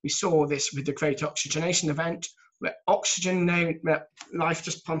products. We saw this with the Great Oxygenation Event, where life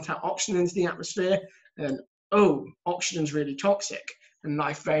just pumped out oxygen into the atmosphere, and oxygen's really toxic, and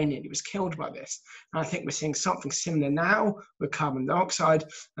life very nearly was killed by this. And I think we're seeing something similar now with carbon dioxide,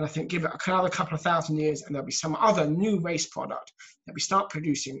 and I think give it another couple of thousand years and there'll be some other new waste product that we start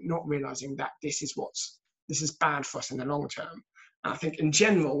producing, not realizing that this is bad for us in the long term. And I think in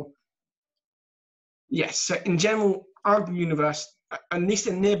general, yes, so in general, our universe, at least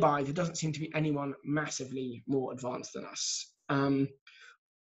in nearby, there doesn't seem to be anyone massively more advanced than us.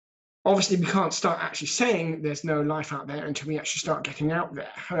 Obviously, we can't start actually saying there's no life out there until we actually start getting out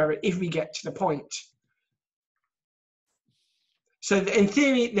there. However, if we get to the point, so in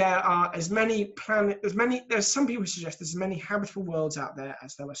theory, there are as many planets, there's some people who suggest there's as many habitable worlds out there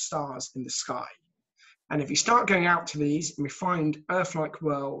as there are stars in the sky. And if we start going out to these and we find Earth-like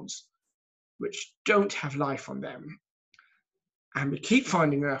worlds which don't have life on them, and we keep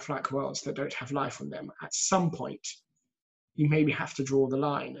finding Earth-like worlds that don't have life on them, at some point, you maybe have to draw the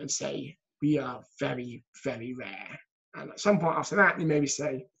line and say, we are very, very rare. And at some point after that, you maybe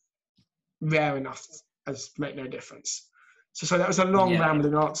say, rare enough as to make no difference. So that was a long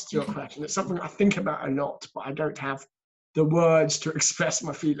rambling answer to your question. It's something I think about a lot, but I don't have the words to express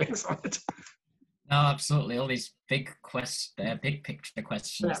my feelings on it. No, absolutely. All these big picture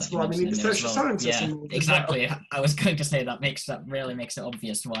questions. That's why we need the social scientists. Yeah, exactly. Well. I was going to say that really makes it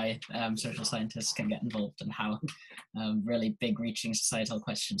obvious why social scientists can get involved and how really big reaching societal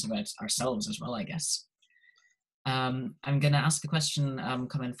questions about ourselves as well, I guess. I'm going to ask a question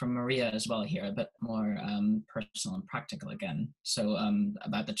coming from Maria as well here, a bit more personal and practical again. So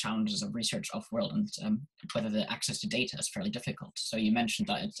about the challenges of research off-world and whether the access to data is fairly difficult. So you mentioned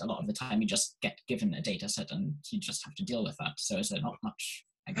that it's a lot of the time you just get given a data set and you just have to deal with that. So is there not much,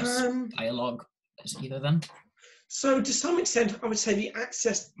 I guess, dialogue as either then? So to some extent, I would say the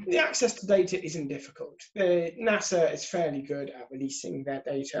access to data isn't difficult. NASA is fairly good at releasing their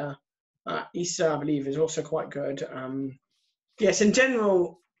data. ESA, I believe, is also quite good. Yes, in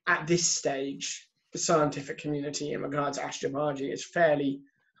general, at this stage, the scientific community in regards to astrobiology is fairly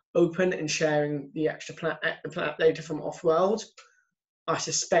open in sharing the planet data from off-world. I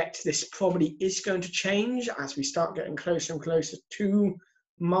suspect this probably is going to change as we start getting closer and closer to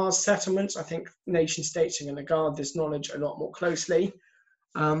Mars settlements. I think nation states are going to guard this knowledge a lot more closely.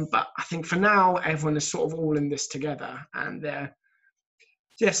 But I think for now, everyone is sort of all in this together, and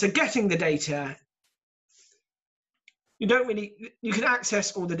so getting the data, you can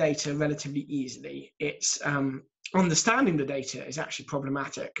access all the data relatively easily. It's understanding the data is actually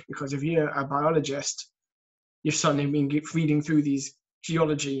problematic, because if you're a biologist, you've suddenly been reading through these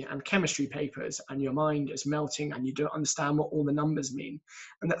geology and chemistry papers and your mind is melting and you don't understand what all the numbers mean.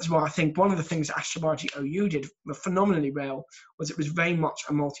 And that's why I think one of the things Astrobiology OU did phenomenally well was it was very much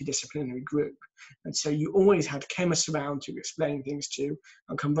a multidisciplinary group. And so you always had chemists around to explain things to,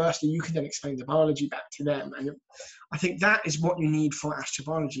 and conversely, you could then explain the biology back to them. And I think that is what you need for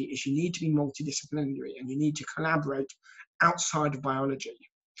astrobiology, is you need to be multidisciplinary and you need to collaborate outside of biology.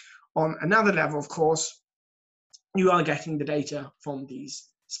 On another level, of course, you are getting the data from these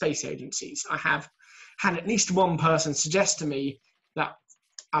space agencies. I have had at least one person suggest to me that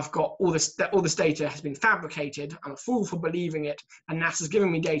I've got all this data has been fabricated. I'm a fool for believing it, and NASA's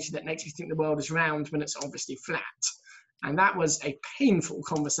giving me data that makes me think the world is round when it's obviously flat. And that was a painful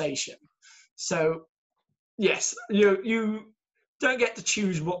conversation. So yes, you don't get to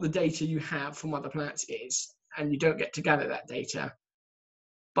choose what the data you have from other planets is, and you don't get to gather that data.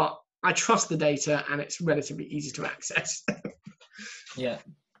 But I trust the data, and it's relatively easy to access. Yeah.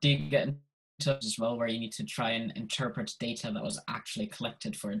 Do you get into as well where you need to try and interpret data that was actually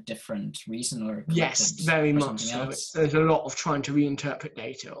collected for a different reason, or yes, very much so. Else? There's a lot of trying to reinterpret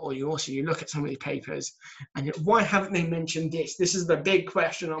data, or you look at some of these papers, and why haven't they mentioned this? This is the big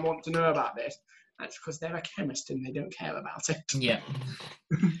question I want to know about this. That's because they're a chemist and they don't care about it. Yeah.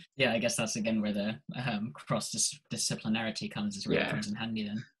 Yeah, I guess that's again where the cross-disciplinarity comes in handy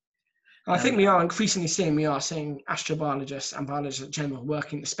then. I think we are increasingly seeing astrobiologists and biologists in general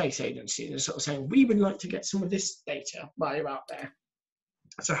working at the space agency and sort of saying, we would like to get some of this data while you're out there.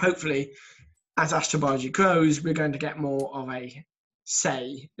 So hopefully, as astrobiology grows, we're going to get more of a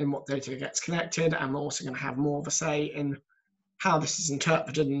say in what data gets collected, and we're also going to have more of a say in how this is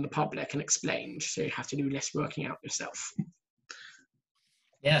interpreted in the public and explained. So you have to do less working out yourself.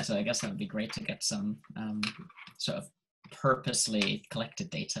 Yeah, so I guess that would be great to get some sort of purposely collected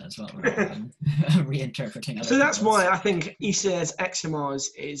data as well, rather than reinterpreting other So that's people's. why I think ESA's ExoMars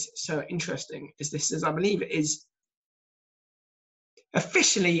is so interesting, I believe it is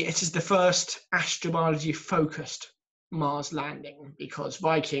officially, it is the first astrobiology focused Mars landing, because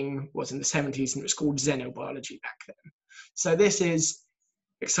Viking was in the 70s and it was called xenobiology back then. So this is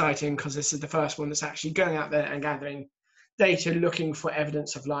exciting because this is the first one that's actually going out there and gathering data, looking for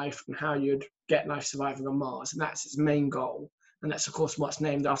evidence of life and how you'd get life surviving on Mars. And that's its main goal. And that's, of course, what's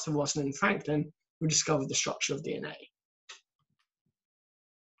named after Rosalind Franklin, who discovered the structure of DNA.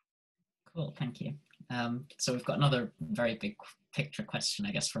 Cool, thank you. So we've got another very big picture question,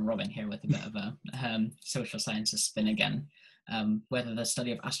 I guess, from Robin here with a bit of a social sciences spin again. Whether the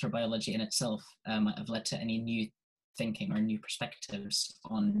study of astrobiology in itself might have led to any new thinking or new perspectives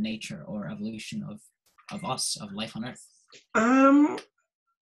on nature or evolution of life on Earth. God,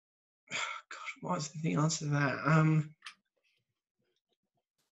 what's the answer to that?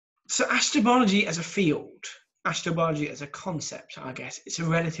 So astrobiology as a field, astrobiology as a concept, I guess, it's a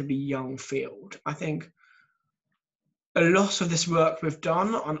relatively young field. I think a lot of this work we've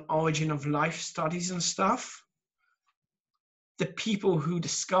done on origin of life studies and stuff, the people who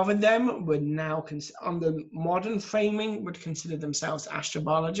discovered them would now, under modern framing, would consider themselves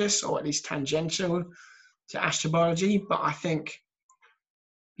astrobiologists, or at least tangential to astrobiology. But I think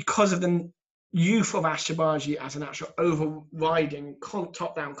because of the youth of astrobiology as an actual overriding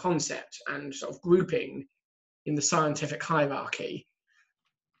top-down concept and sort of grouping in the scientific hierarchy,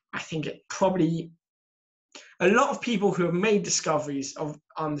 I think it probably, a lot of people who have made discoveries of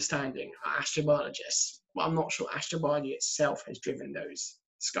understanding are astrobiologists, but I'm not sure astrobiology itself has driven those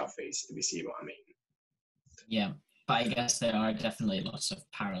discoveries, if you see what I mean. Yeah, but I guess there are definitely lots of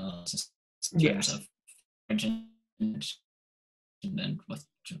parallels in terms of origin and with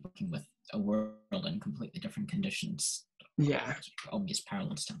working with a world in completely different conditions. Yeah. Obvious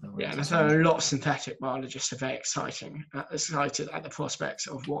parallels to the world. Yeah, there's a lot of synthetic biologists are very excited at the prospects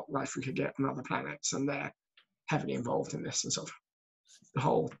of what life we could get on other planets, and they're heavily involved in this, and sort of the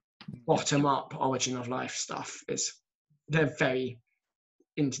whole bottom-up origin of life stuff they're very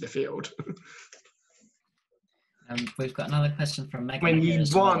into the field. We've got another question from Megan. When you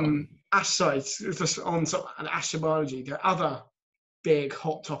just on astrobiology, the other big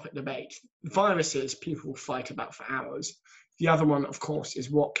hot topic debate, viruses people fight about for hours. The other one, of course,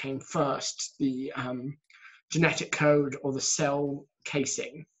 is what came first, the genetic code or the cell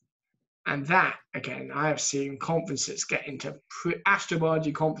casing. And that, again, I have seen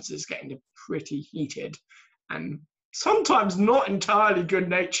astrobiology conferences get into pretty heated and sometimes not entirely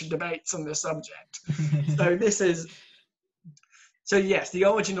good-natured debates on the subject. So yes, the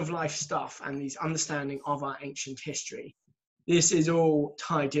origin of life stuff and these understanding of our ancient history, this is all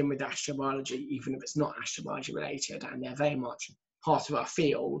tied in with astrobiology, even if it's not astrobiology related, and they're very much part of our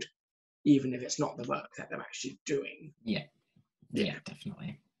field, even if it's not the work that they're actually doing. Yeah. Yeah,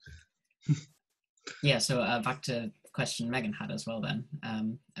 definitely. Yeah, so back to the question Megan had as well then,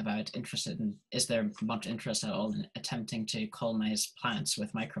 about is there much interest at all in attempting to colonize planets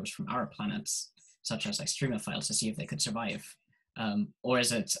with microbes from our planets, such as extremophiles, to see if they could survive? Or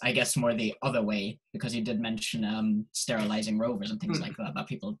is it, I guess, more the other way, because you did mention sterilizing rovers and things like that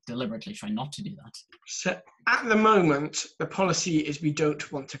people deliberately try not to do that? So at the moment, the policy is we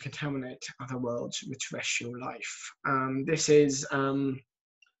don't want to contaminate other worlds with terrestrial life.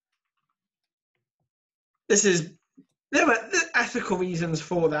 There are ethical reasons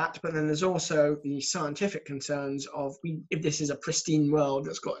for that, but then there's also the scientific concerns of if this is a pristine world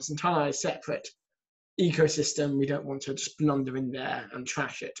that's got its entire separate ecosystem, we don't want to just blunder in there and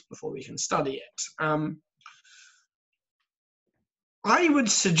trash it before we can study it. I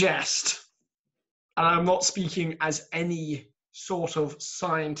would suggest, and I'm not speaking as any sort of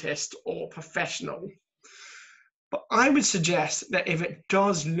scientist or professional, but I would suggest that if it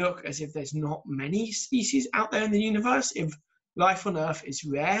does look as if there's not many species out there in the universe, if life on Earth is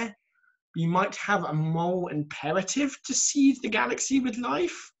rare, you might have a moral imperative to seed the galaxy with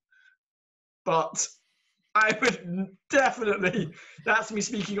life. But I would definitely, that's me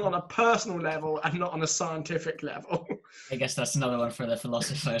speaking on a personal level and not on a scientific level. I guess that's another one for the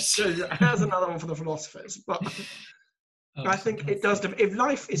philosophers. So that's another one for the philosophers. But I think it does, if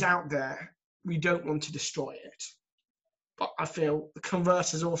life is out there, we don't want to destroy it. But I feel the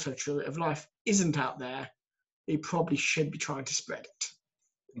converse is also true. If life isn't out there, we probably should be trying to spread it.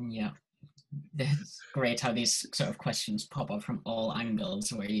 Yeah. It's great how these sort of questions pop up from all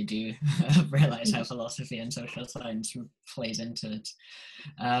angles, where you do realize how philosophy and social science plays into it.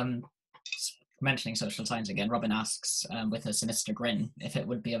 Mentioning social science again, Robin asks with a sinister grin if it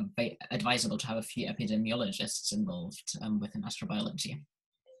would be advisable to have a few epidemiologists involved within astrobiology.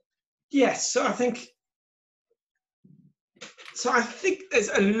 Yes, so I think there's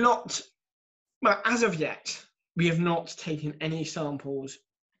a lot. Well, as of yet, we have not taken any samples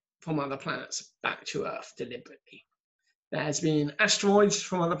from other planets back to Earth deliberately. There has been asteroids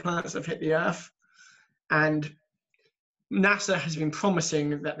from other planets that have hit the Earth, and NASA has been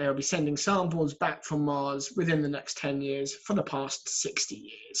promising that they'll be sending samples back from Mars within the next 10 years for the past 60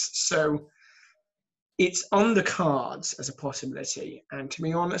 years. So it's on the cards as a possibility. And to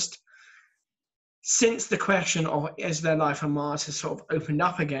be honest, since the question of is there life on Mars has sort of opened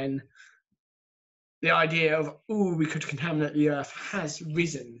up again, the idea of, we could contaminate the Earth has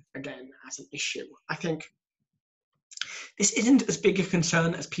risen again as an issue. I think this isn't as big a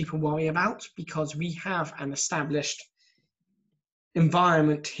concern as people worry about, because we have an established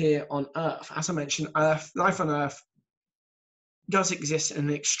environment here on Earth. As I mentioned, life on Earth does exist in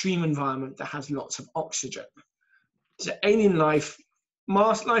an extreme environment that has lots of oxygen. So alien life,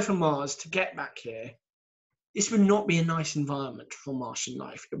 life on Mars, to get back here, this would not be a nice environment for Martian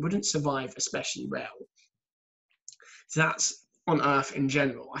life. It wouldn't survive especially well. So that's on Earth in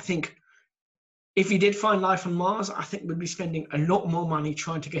general. I think if we did find life on Mars, I think we'd be spending a lot more money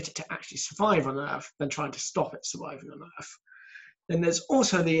trying to get it to actually survive on Earth than trying to stop it surviving on Earth. Then there's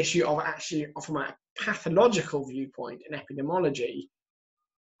also the issue of actually, from a pathological viewpoint in epidemiology,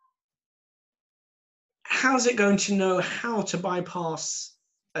 how's it going to know how to bypass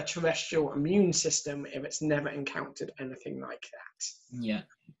a terrestrial immune system if it's never encountered anything like that? Yeah.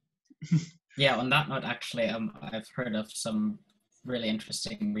 Yeah, on that note, actually, I've heard of some really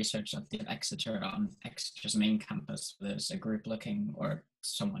interesting research at the Exeter on Exeter's main campus. There's a group looking, or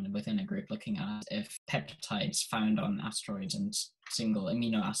someone within a group looking at if peptides found on asteroids and single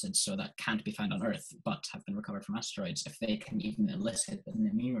amino acids, so that can't be found on Earth but have been recovered from asteroids, if they can even elicit an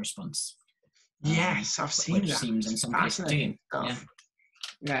immune response. Yes, I've seen which that. Seems in some cases do.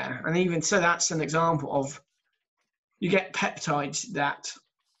 Yeah, and even so, that's an example of, you get peptides that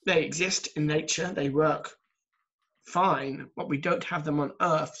they exist in nature, they work fine, but we don't have them on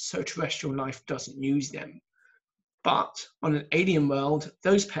Earth, so terrestrial life doesn't use them. But on an alien world,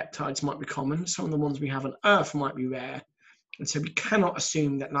 those peptides might be common. Some of the ones we have on Earth might be rare. And so we cannot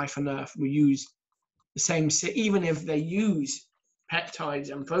assume that life on Earth will use the same, even if they use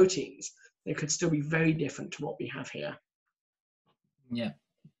peptides and proteins, they could still be very different to what we have here. Yeah.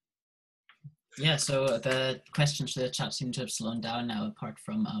 Yeah, so the questions to the chat seem to have slowed down now, apart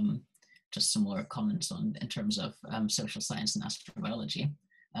from just some more comments in terms of social science and astrobiology.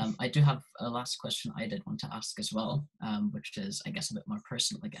 I do have a last question I did want to ask as well, which is, I guess, a bit more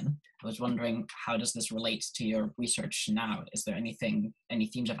personal again. I was wondering, how does this relate to your research now? Is there any themes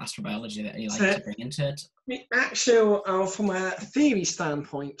of astrobiology that you like to bring into it? Actually, from a theory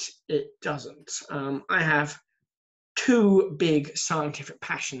standpoint, it doesn't. I have two big scientific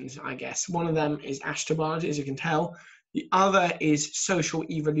passions, I guess. One of them is astrobiology, as you can tell. The other is social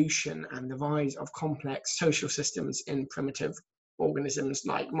evolution and the rise of complex social systems in primitive organisms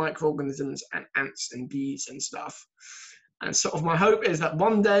like microorganisms and ants and bees and stuff. And sort of my hope is that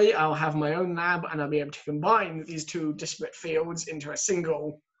one day I'll have my own lab and I'll be able to combine these two disparate fields into a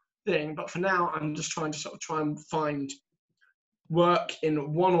single thing. But for now, I'm just trying to sort of try and find work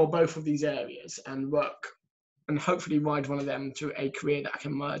in one or both of these areas and work and hopefully ride one of them to a career that I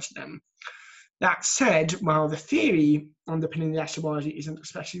can merge them. That said, while the theory underpinning the astrobiology isn't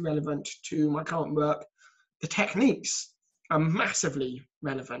especially relevant to my current work, the techniques are massively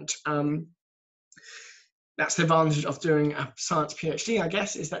relevant. That's the advantage of doing a science PhD, I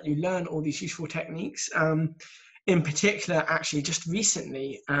guess, is that you learn all these useful techniques. In particular, actually, just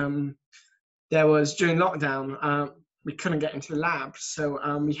recently, there was, during lockdown, we couldn't get into the lab. So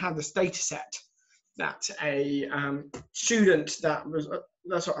we had this data set that a student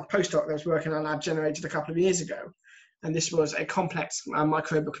that's what a postdoc that was working on lab generated a couple of years ago. And this was a complex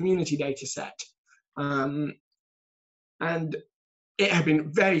microbial community data set. And it had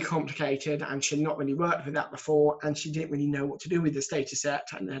been very complicated and she had not really worked with that before and she didn't really know what to do with this data set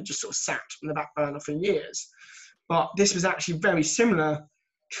and had just sort of sat on the back burner for years. But this was actually very similar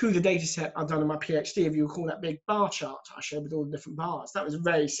to the data set I've done in my PhD. If you recall that big bar chart I showed with all the different bars, that was a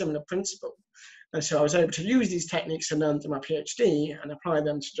very similar principle. And so I was able to use these techniques I learned in my PhD and apply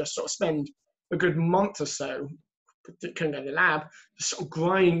them to just sort of spend a good month or so, couldn't go to the lab, just sort of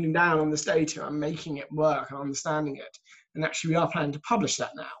grinding down on this data and making it work and understanding it. And actually we are planning to publish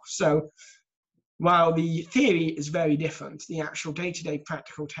that now. So while the theory is very different, the actual day-to-day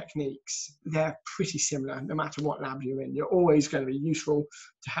practical techniques, they're pretty similar no matter what lab you're in. You're always going to be useful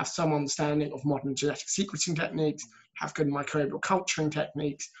to have some understanding of modern genetic sequencing techniques, have good microbial culturing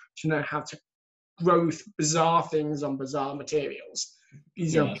techniques, to know how to grow bizarre things on bizarre materials.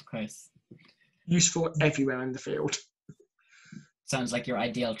 These are useful everywhere in the field. Sounds like your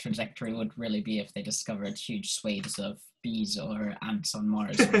ideal trajectory would really be if they discovered huge swathes of bees or ants on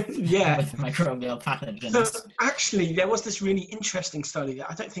Mars yeah. with microbial pathogens. So actually, there was this really interesting study that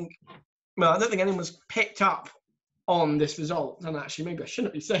I don't think anyone's picked up on this result. And actually, maybe I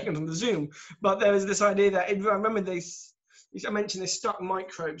shouldn't be saying it on the Zoom, but there was this idea that, I remember I mentioned they stuck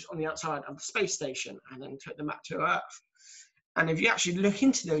microbes on the outside of the space station and then took them back to Earth. And if you actually look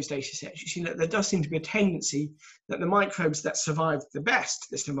into those data sets, you see that there does seem to be a tendency that the microbes that survived the best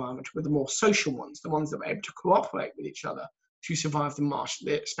this environment were the more social ones, the ones that were able to cooperate with each other to survive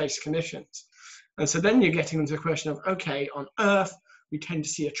the space conditions. And so then you're getting into the question of, okay, on Earth, we tend to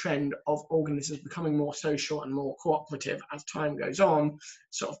see a trend of organisms becoming more social and more cooperative as time goes on.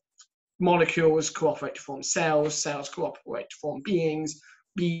 Sort of molecules cooperate to form cells, cells cooperate to form beings,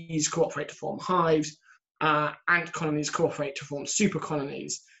 bees cooperate to form hives, ant colonies cooperate to form super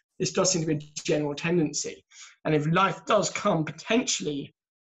colonies. This does seem to be a general tendency. And if life does come potentially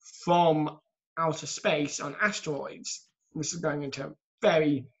from outer space on asteroids, this is going into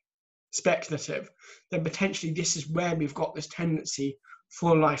very speculative, then potentially this is where we've got this tendency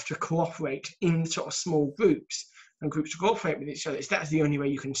for life to cooperate in sort of small groups and groups to cooperate with each other. That's the only way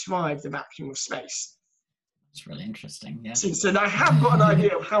you can survive the vacuum of space. It's really interesting, yeah. So I have got an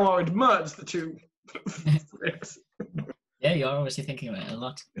idea of how I would merge the two. Yeah, you're obviously thinking about it a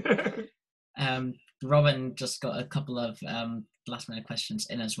lot. Robin just got a couple of last minute questions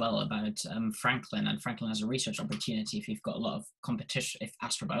in as well about Franklin, and Franklin has a research opportunity if you've got a lot of competition, if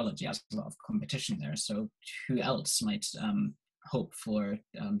astrobiology has a lot of competition there. So who else might hope for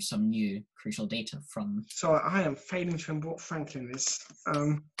some new crucial data from? So I am failing to remember what Franklin is.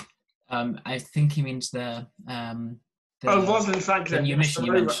 I think he means the Rosalind Franklin. The new mission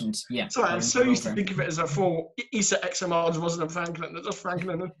you mentioned. Yeah. Sorry, I'm so used to think of it as a full ESA XMRs Rosalind Franklin. That's just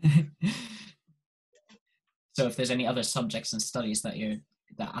Franklin. So if there's any other subjects and studies that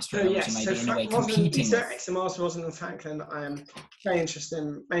astrobiology might be in a way Rosalind, competing ESA with. XMRs Rosalind Franklin, I am very interested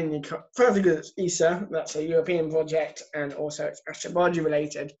in, mainly further good at ESA. That's a European project, and also it's astrobiology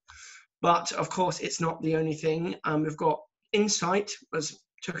related. But of course, it's not the only thing. We've got InSight,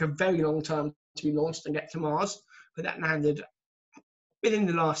 took a very long time to be launched and get to Mars, but that landed within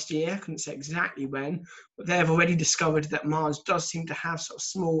the last year. I couldn't say exactly when, but they have already discovered that Mars does seem to have sort of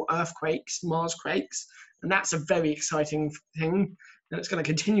small earthquakes, Mars quakes, and that's a very exciting thing. And it's going to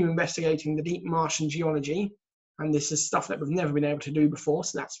continue investigating the deep Martian geology, and this is stuff that we've never been able to do before,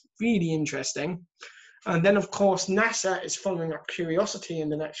 so that's really interesting. And then, of course, NASA is following up Curiosity in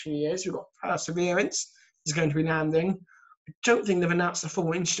the next few years. We've got Perseverance is going to be landing. I don't think they've announced the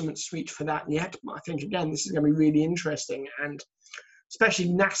full instrument suite for that yet, but I think, again, this is going to be really interesting. And especially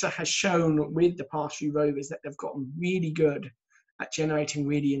NASA has shown with the past few rovers that they've gotten really good at generating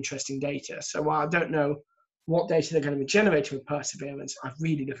really interesting data. So while I don't know what data they're going to be generating with perseverance. I'm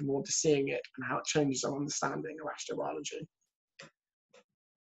really looking forward to seeing it and how it changes our understanding of astrobiology.